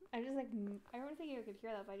 I just like, I don't think you could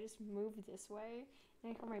hear that, but I just moved this way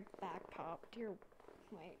and I heard my back pop. Dear,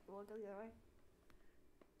 wait, we'll go the other way.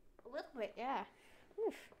 A little bit, yeah.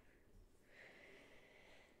 Oof.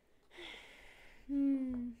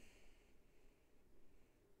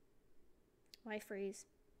 Why freeze?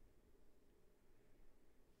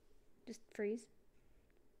 Just freeze.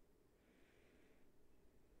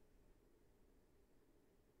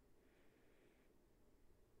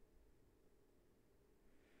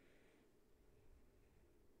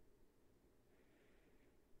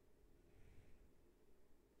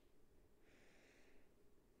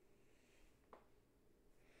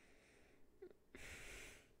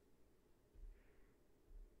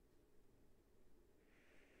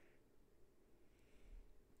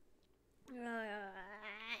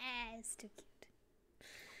 It's too cute.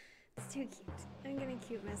 It's too cute. I'm getting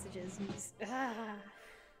cute messages and just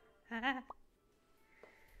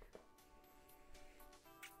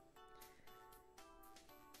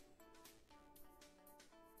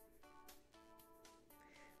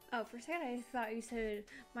Oh, for a second I thought you said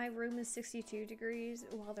my room is 62 degrees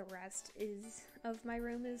while the rest of my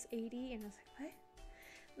room is 80, and I was like, what?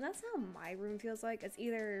 And that's how my room feels like. It's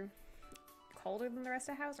either colder than the rest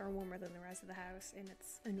of the house or warmer than the rest of the house, and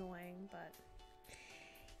it's annoying, but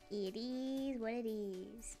it is what it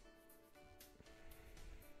is.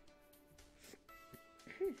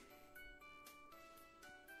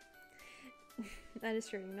 That is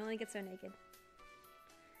true. You can only get so naked.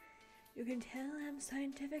 You can tell I'm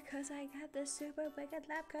scientific because I got this super wicked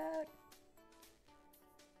lab coat.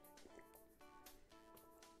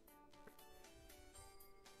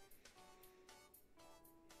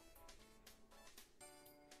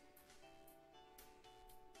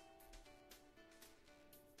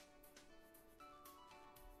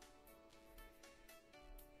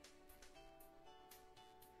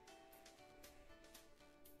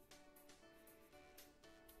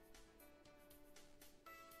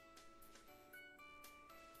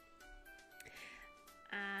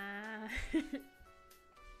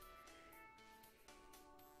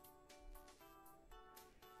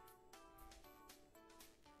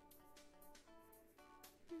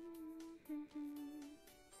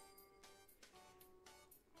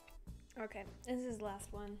 Okay, this is the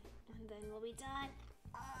last one, and then we'll be done.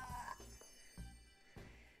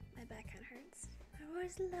 My back kind of hurts. I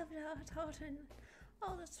always loved art in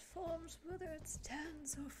all its forms, whether it's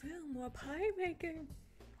dance or film or pie making.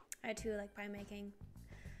 I too like pie making,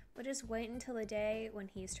 but just wait until the day when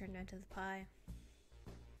he's turned into the pie.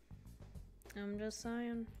 I'm just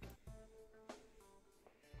saying.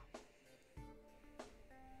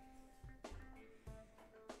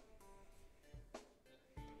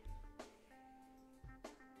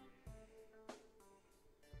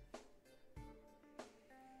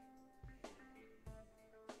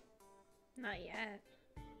 Not yet.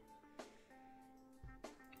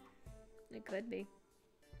 It could be.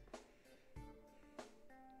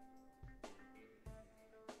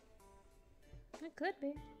 It could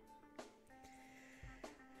be.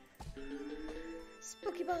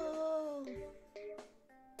 Spooky Ball!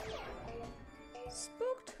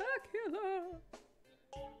 Spooktacular!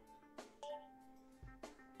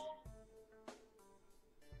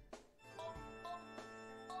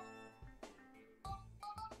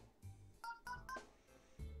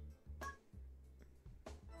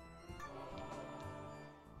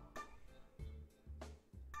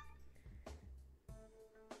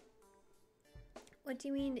 What do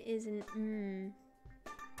you mean isn't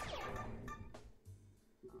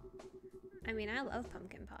I mean, I love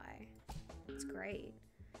pumpkin pie. It's great.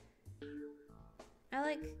 I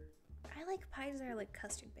like pies that are like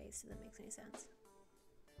custard based, if that makes any sense.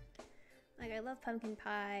 Like, I love pumpkin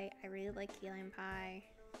pie. I really like key lime pie.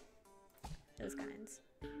 Those kinds.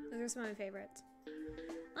 Those are some of my favorites.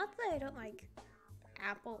 Not that I don't like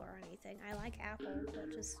apple or anything. I like apple,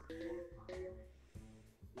 but just...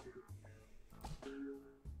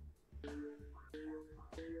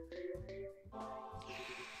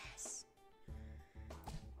 Yes!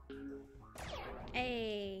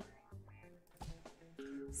 Hey!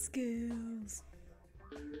 Skills!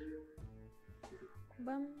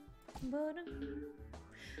 Bum, ba-dum.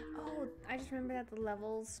 Oh, I just remember that the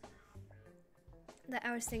levels that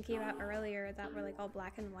I was thinking about earlier that were like all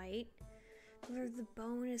black and white, those are the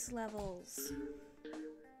bonus levels.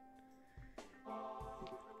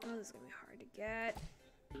 Oh, this is gonna be hard to get.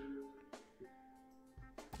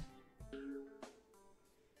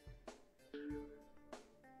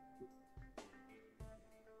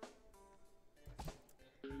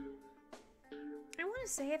 I want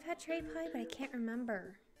to say I've had cherry pie, but I can't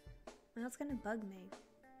remember. Now it's gonna bug me.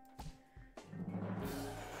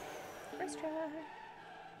 First try.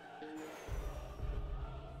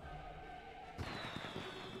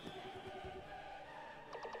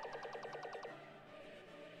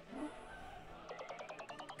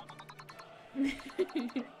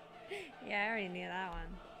 Yeah, I already knew that one.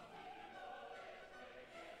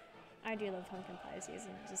 I do love pumpkin pie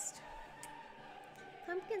season. Just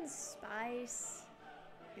pumpkin spice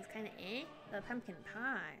is kind of eh. The pumpkin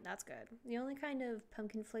pie, that's good. The only kind of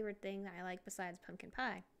pumpkin flavored thing that I like besides pumpkin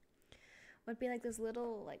pie would be like those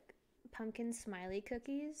little like pumpkin smiley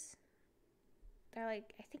cookies. They're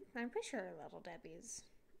like, I'm pretty sure they're Little Debbie's.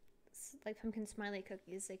 It's like pumpkin smiley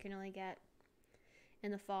cookies they can only get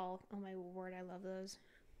in the fall. Oh my word, I love those.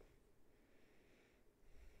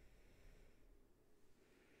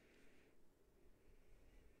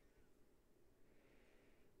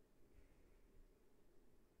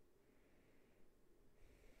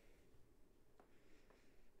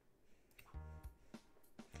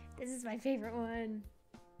 This is my favorite one.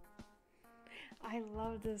 I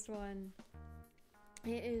love this one.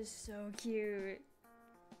 It is so cute.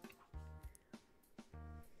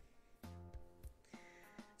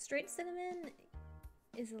 Straight cinnamon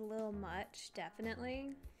is a little much,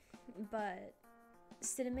 definitely, but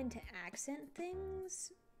cinnamon to accent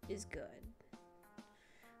things is good.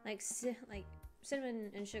 Like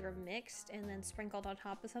cinnamon and sugar mixed and then sprinkled on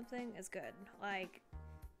top of something is good. Like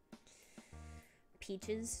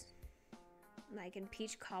peaches, like in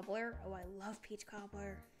peach cobbler. Oh, I love peach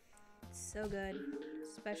cobbler. It's so good,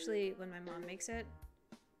 especially when my mom makes it.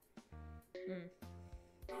 Very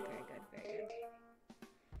good, very good.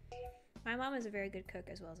 My mom is a very good cook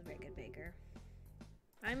as well as a very good baker.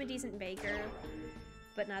 I'm a decent baker,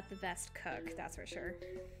 but not the best cook, that's for sure.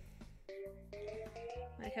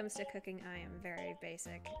 When it comes to cooking, I am very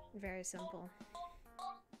basic, very simple.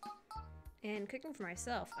 And cooking for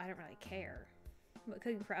myself, I don't really care. But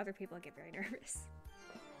cooking for other people, I get very nervous.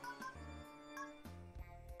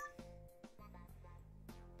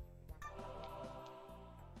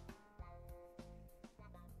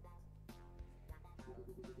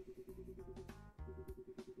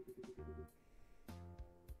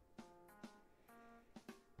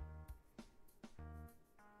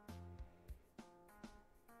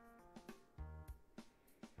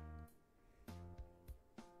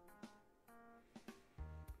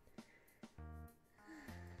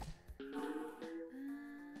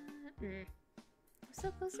 I'm so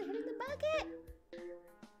close to hitting the bucket!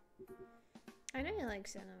 I know you like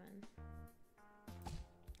cinnamon.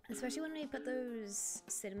 Especially when we put those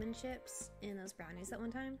cinnamon chips in those brownies that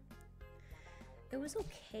one time. It was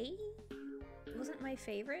okay. It wasn't my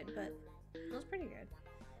favorite, but it was pretty good.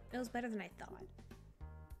 It was better than I thought.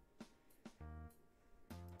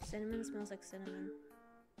 Cinnamon smells like cinnamon.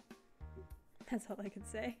 That's all I can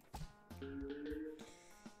say. I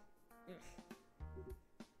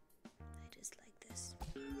just like this.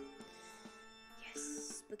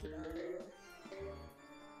 Spooky ball.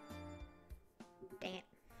 Dang it.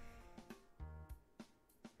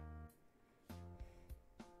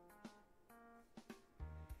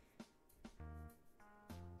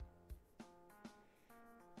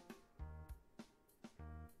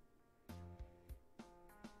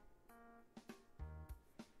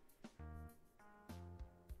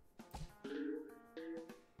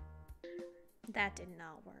 That did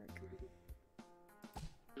not work.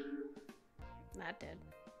 That did.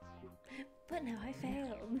 But now I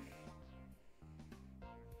failed.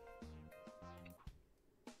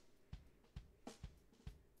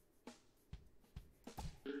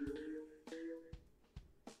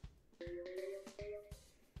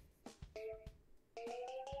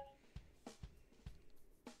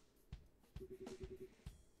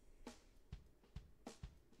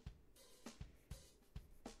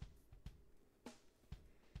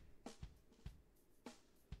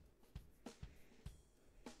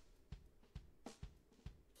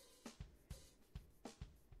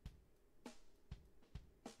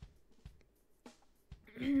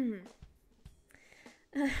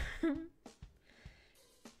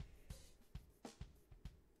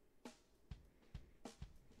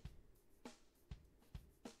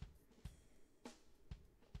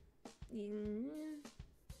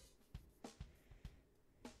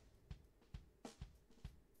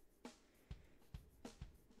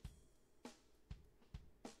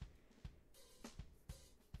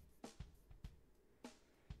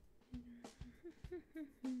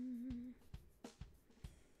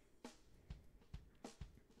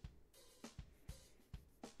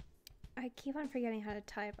 I keep on forgetting how to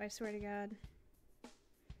type, I swear to God.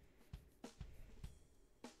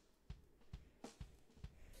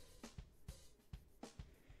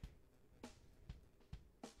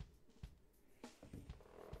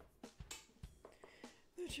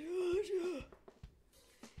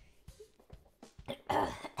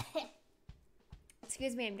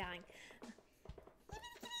 Excuse me, I'm dying.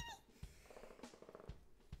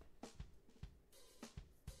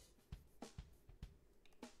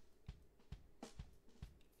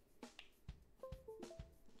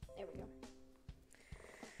 There we go.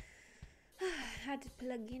 Had to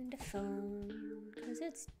plug in the phone because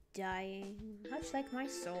it's dying, much like my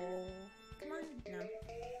soul. Come on, no.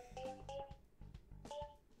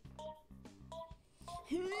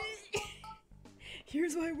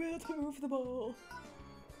 Here's my will to move the ball.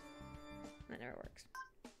 That never works.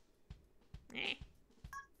 Okay.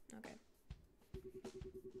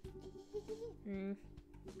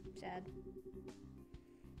 Sad.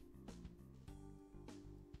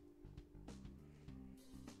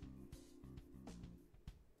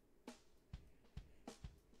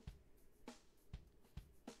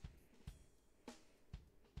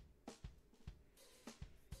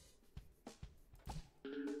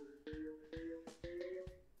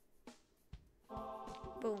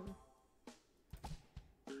 Boom.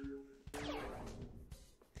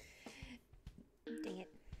 Dang it.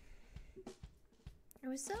 I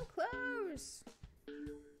was so close.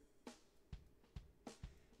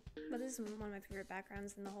 But this is one of my favorite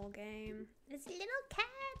backgrounds in the whole game. It's little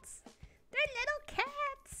cats. They're little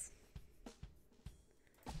cats.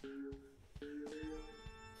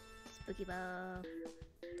 Spooky ball.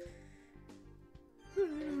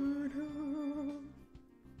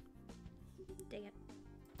 Dang it.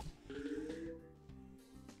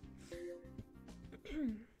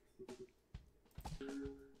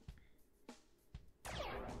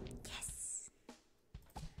 Yes.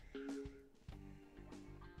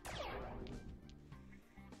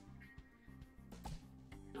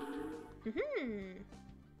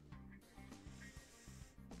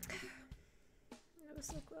 That was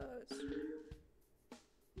so close.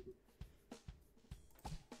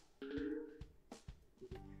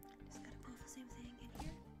 Just gotta pull the same thing in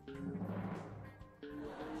here.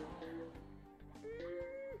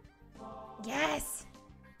 Yes!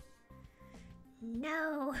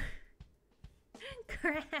 No!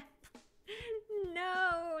 Crap!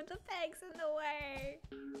 No! The peg's in the way!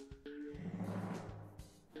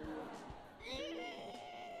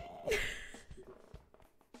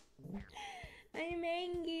 I'm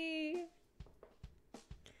angry.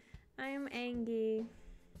 I'm angry.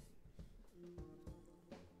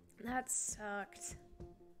 That sucked.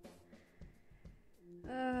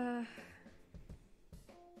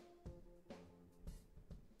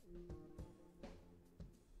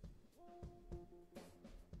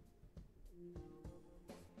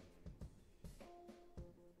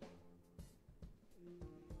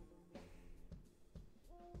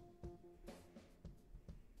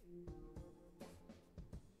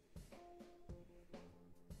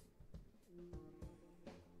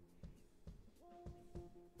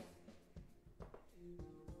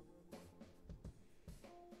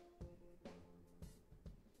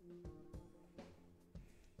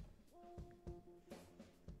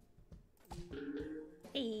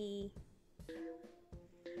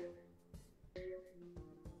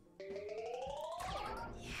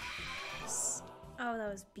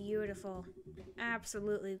 Oh, it's beautiful.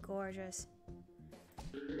 Absolutely gorgeous.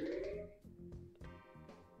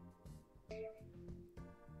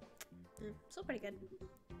 Still pretty good.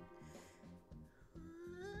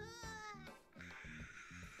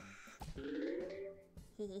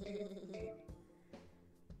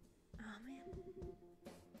 Oh man.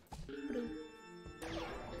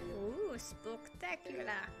 Ooh,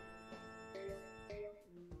 spectacular.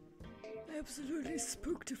 Absolutely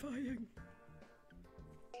spooktifying.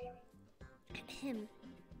 Kind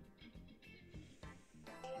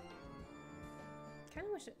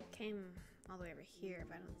of wish it came all the way over here,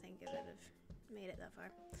 but I don't think it would have made it that far.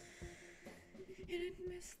 And it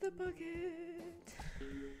missed the bucket.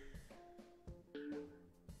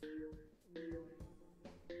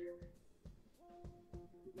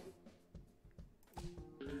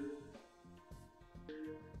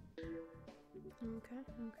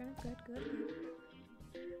 Okay, good.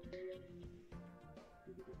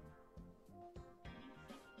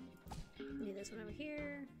 Need this one over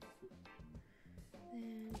here.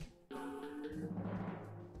 Then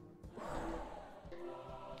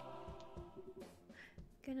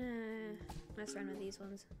gonna mess around with these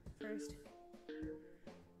ones first.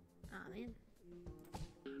 Aw, man.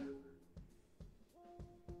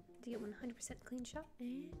 To get 100% clean shot.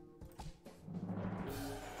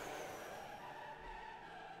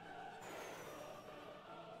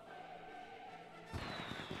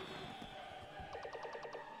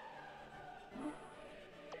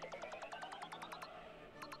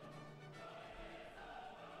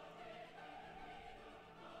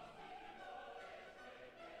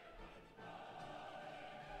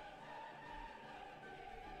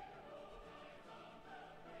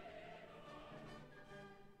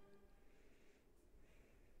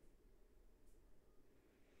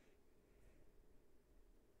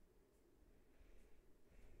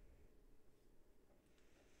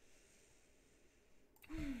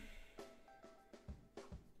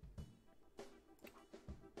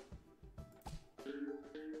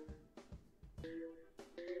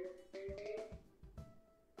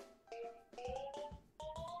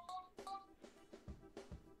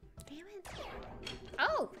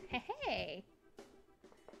 Oh, hey.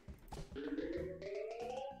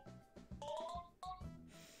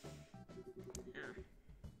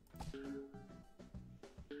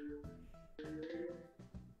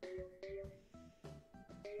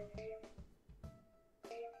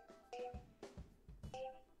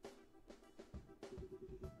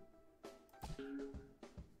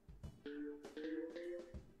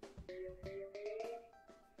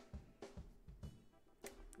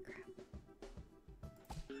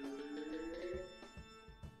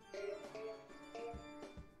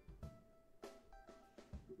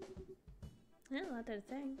 Yeah, that did a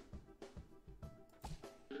thing.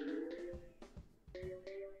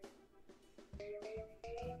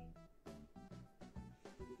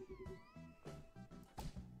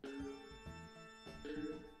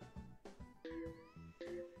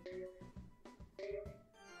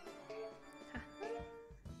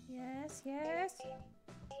 Yes. Oh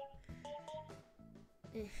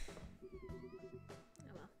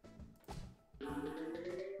well.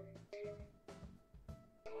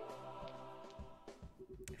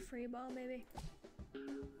 Free ball, baby.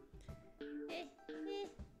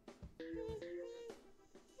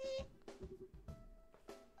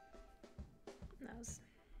 That was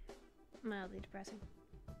mildly depressing.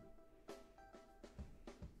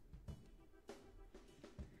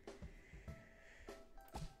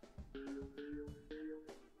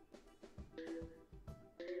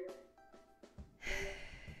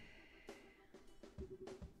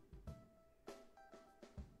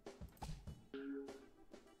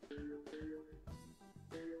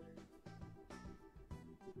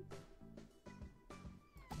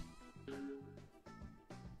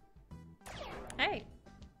 Hey!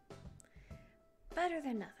 Better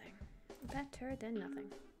than nothing. Better than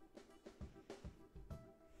nothing.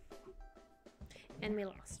 And we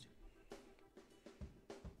lost.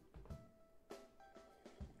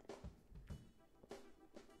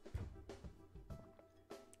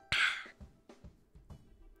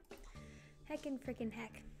 Heckin' frickin'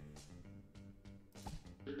 heck.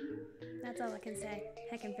 That's all I can say.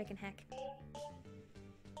 Heckin' frickin' heck.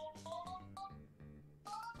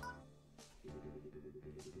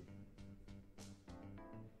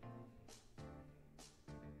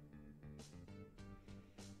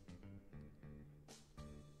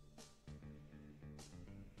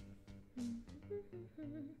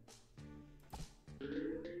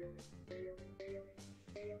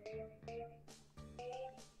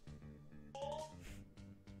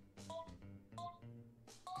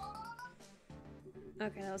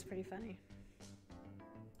 Okay, that was pretty funny.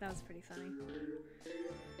 That was pretty funny.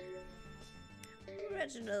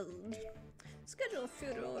 Reginald, schedule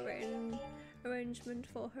funeral arrangement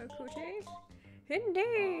for her cutie.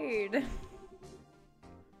 Indeed.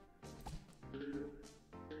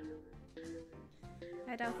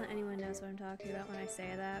 I doubt that anyone knows what I'm talking about when I say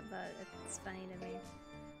that, but it's funny to me.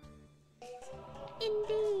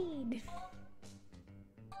 Indeed.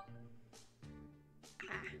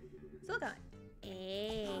 Ah, still got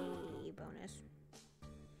a bonus.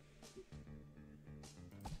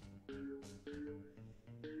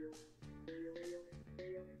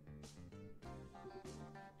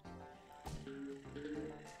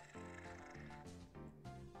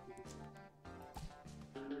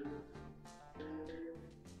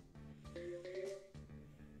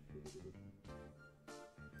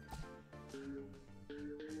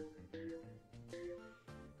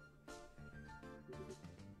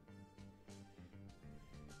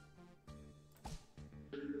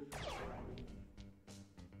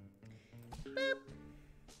 Boop.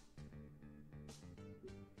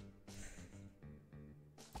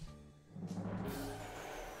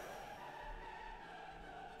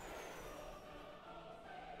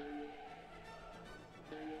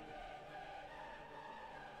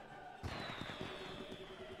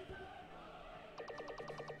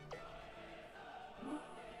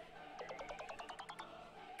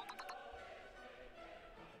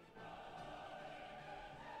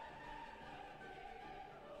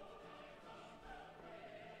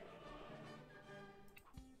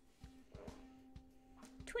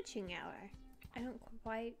 Twitching hour. I don't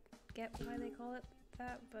quite get why they call it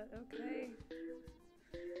that, but okay.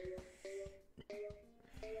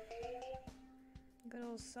 Good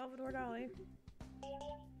old Salvador Dali.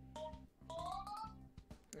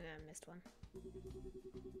 I missed one.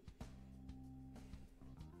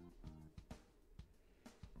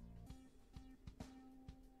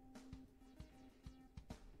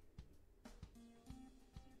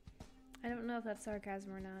 I don't know if that's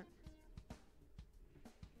sarcasm or not.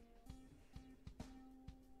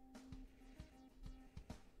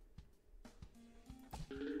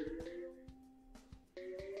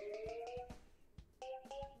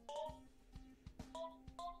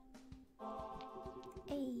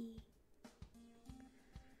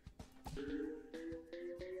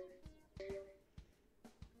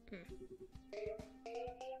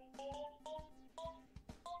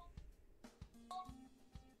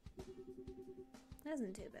 That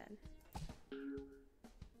isn't too bad.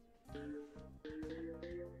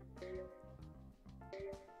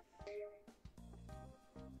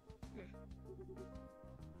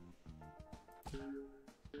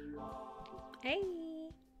 Hey!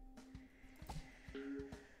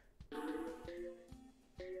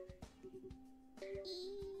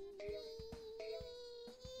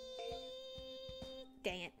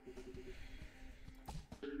 Dang it.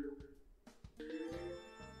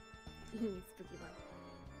 Spooky one.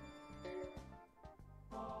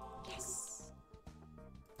 Yes!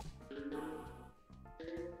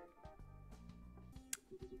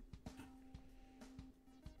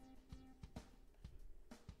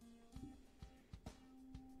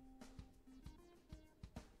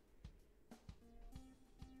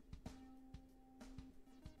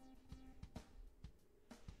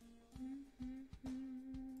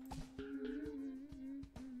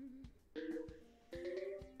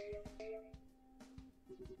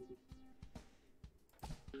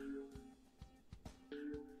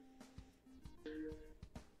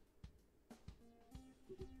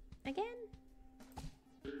 Again?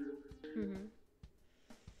 Mm-hmm.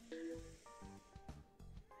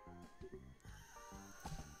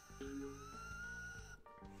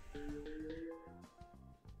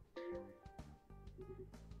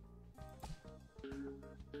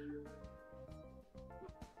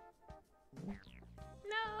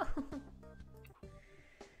 No!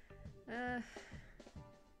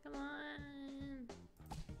 Come on.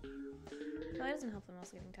 Well, that doesn't help them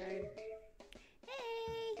also getting tired. Hey!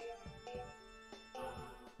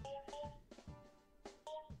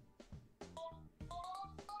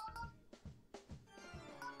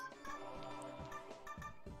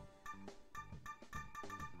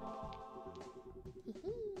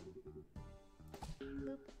 Boop.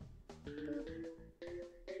 Boop.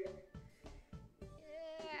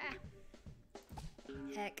 Yeah.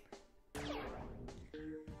 Heck.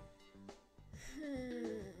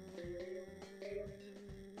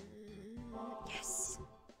 Yes.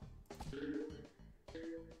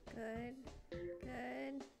 Good.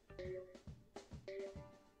 Good.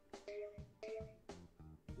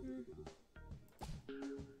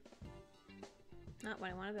 Not what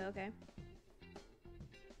I wanted, but okay.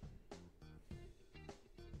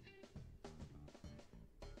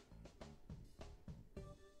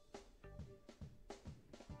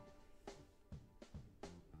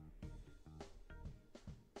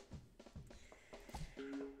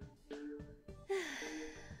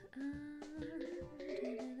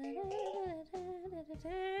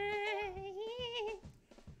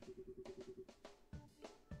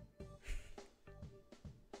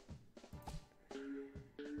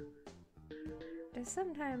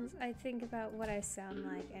 sometimes I think about what I sound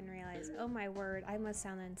like and realize, oh my word, I must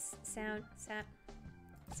sound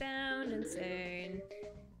insane.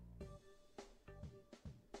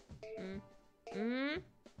 Mm.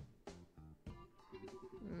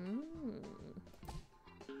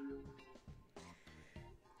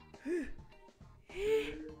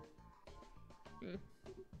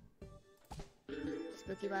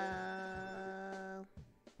 Spooky ball.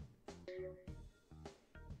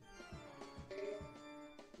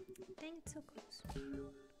 Dang, it's so close.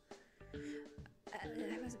 I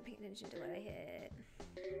wasn't paying attention to what I hit.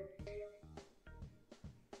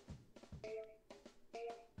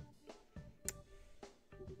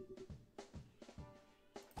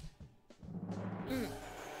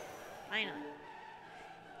 Finally.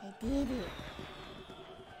 I did it.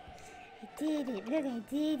 I did it. Look, I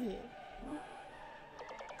did it.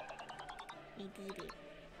 I did it.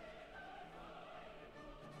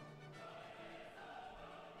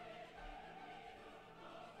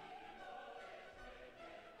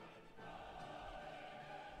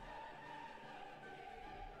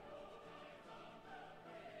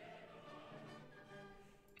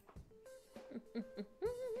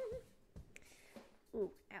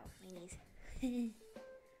 Ooh, ow, my knees.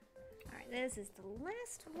 Alright, this is the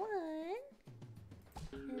last one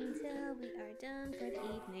until we are done for the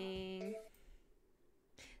evening.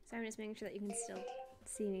 So I'm just making sure that you can still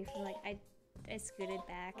see me from like I scooted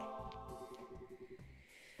back.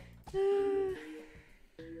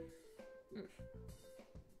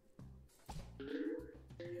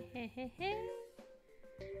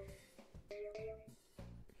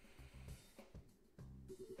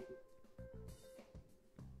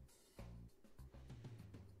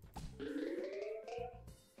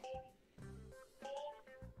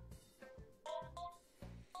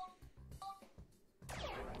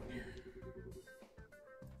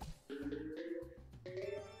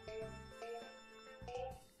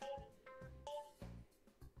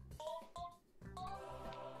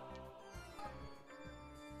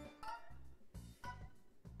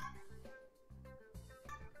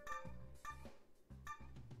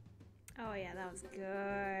 Oh yeah, that was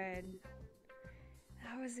good.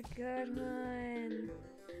 That was a good one.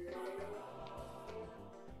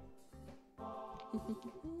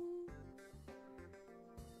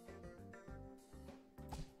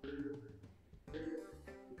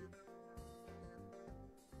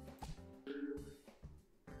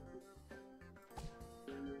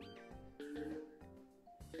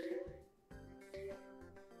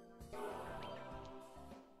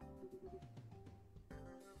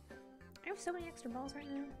 I have so many extra balls right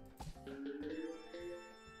now.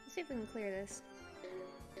 Let's see if we can clear this.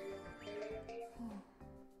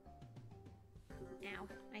 Ow,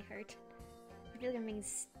 I hurt. I feel like I'm being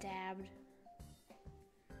stabbed.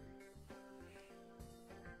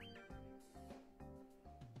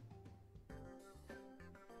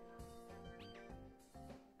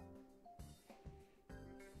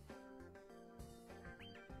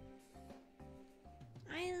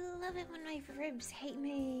 I love it when my ribs hate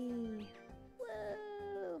me.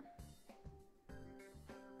 Whoa.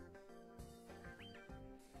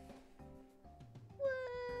 Whoa.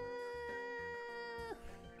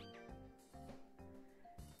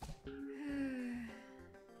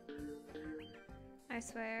 I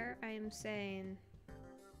swear I am sane.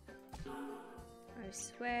 I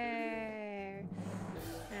swear.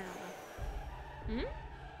 Ow. Hmm?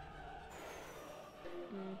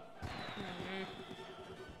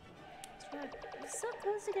 So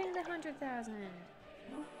close to getting the 100,000. And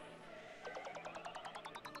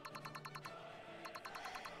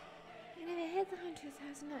if I hit the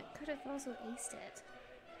 100,000, I could have also aced it.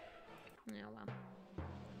 Oh well.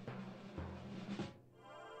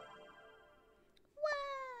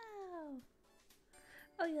 Wow!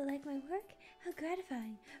 Oh, you like my work? How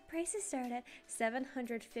gratifying. Prices start at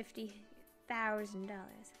 $750,000.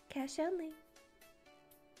 Cash only.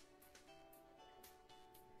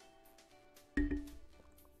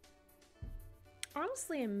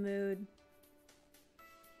 Honestly, in mood.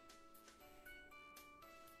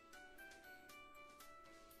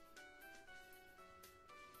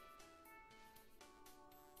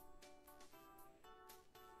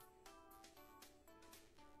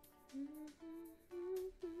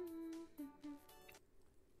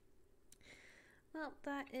 Well,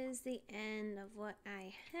 that is the end of what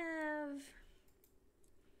I have.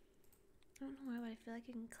 I don't know why, but I feel like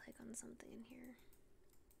I can click on something in here.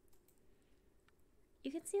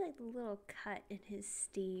 You can see like the little cut in his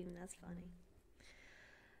Steam. That's funny.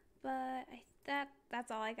 But that's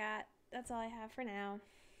all I got. That's all I have for now.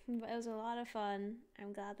 But it was a lot of fun.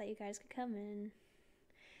 I'm glad that you guys could come in.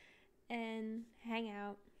 and hang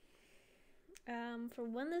out. For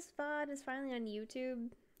when this VOD is finally on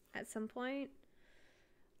YouTube at some point,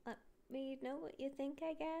 let me know what you think,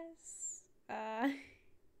 I guess.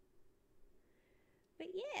 But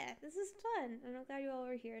yeah, this is fun, and I'm glad you're all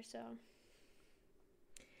over here, so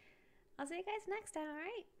I'll see you guys next time,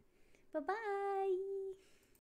 alright? Bye-bye!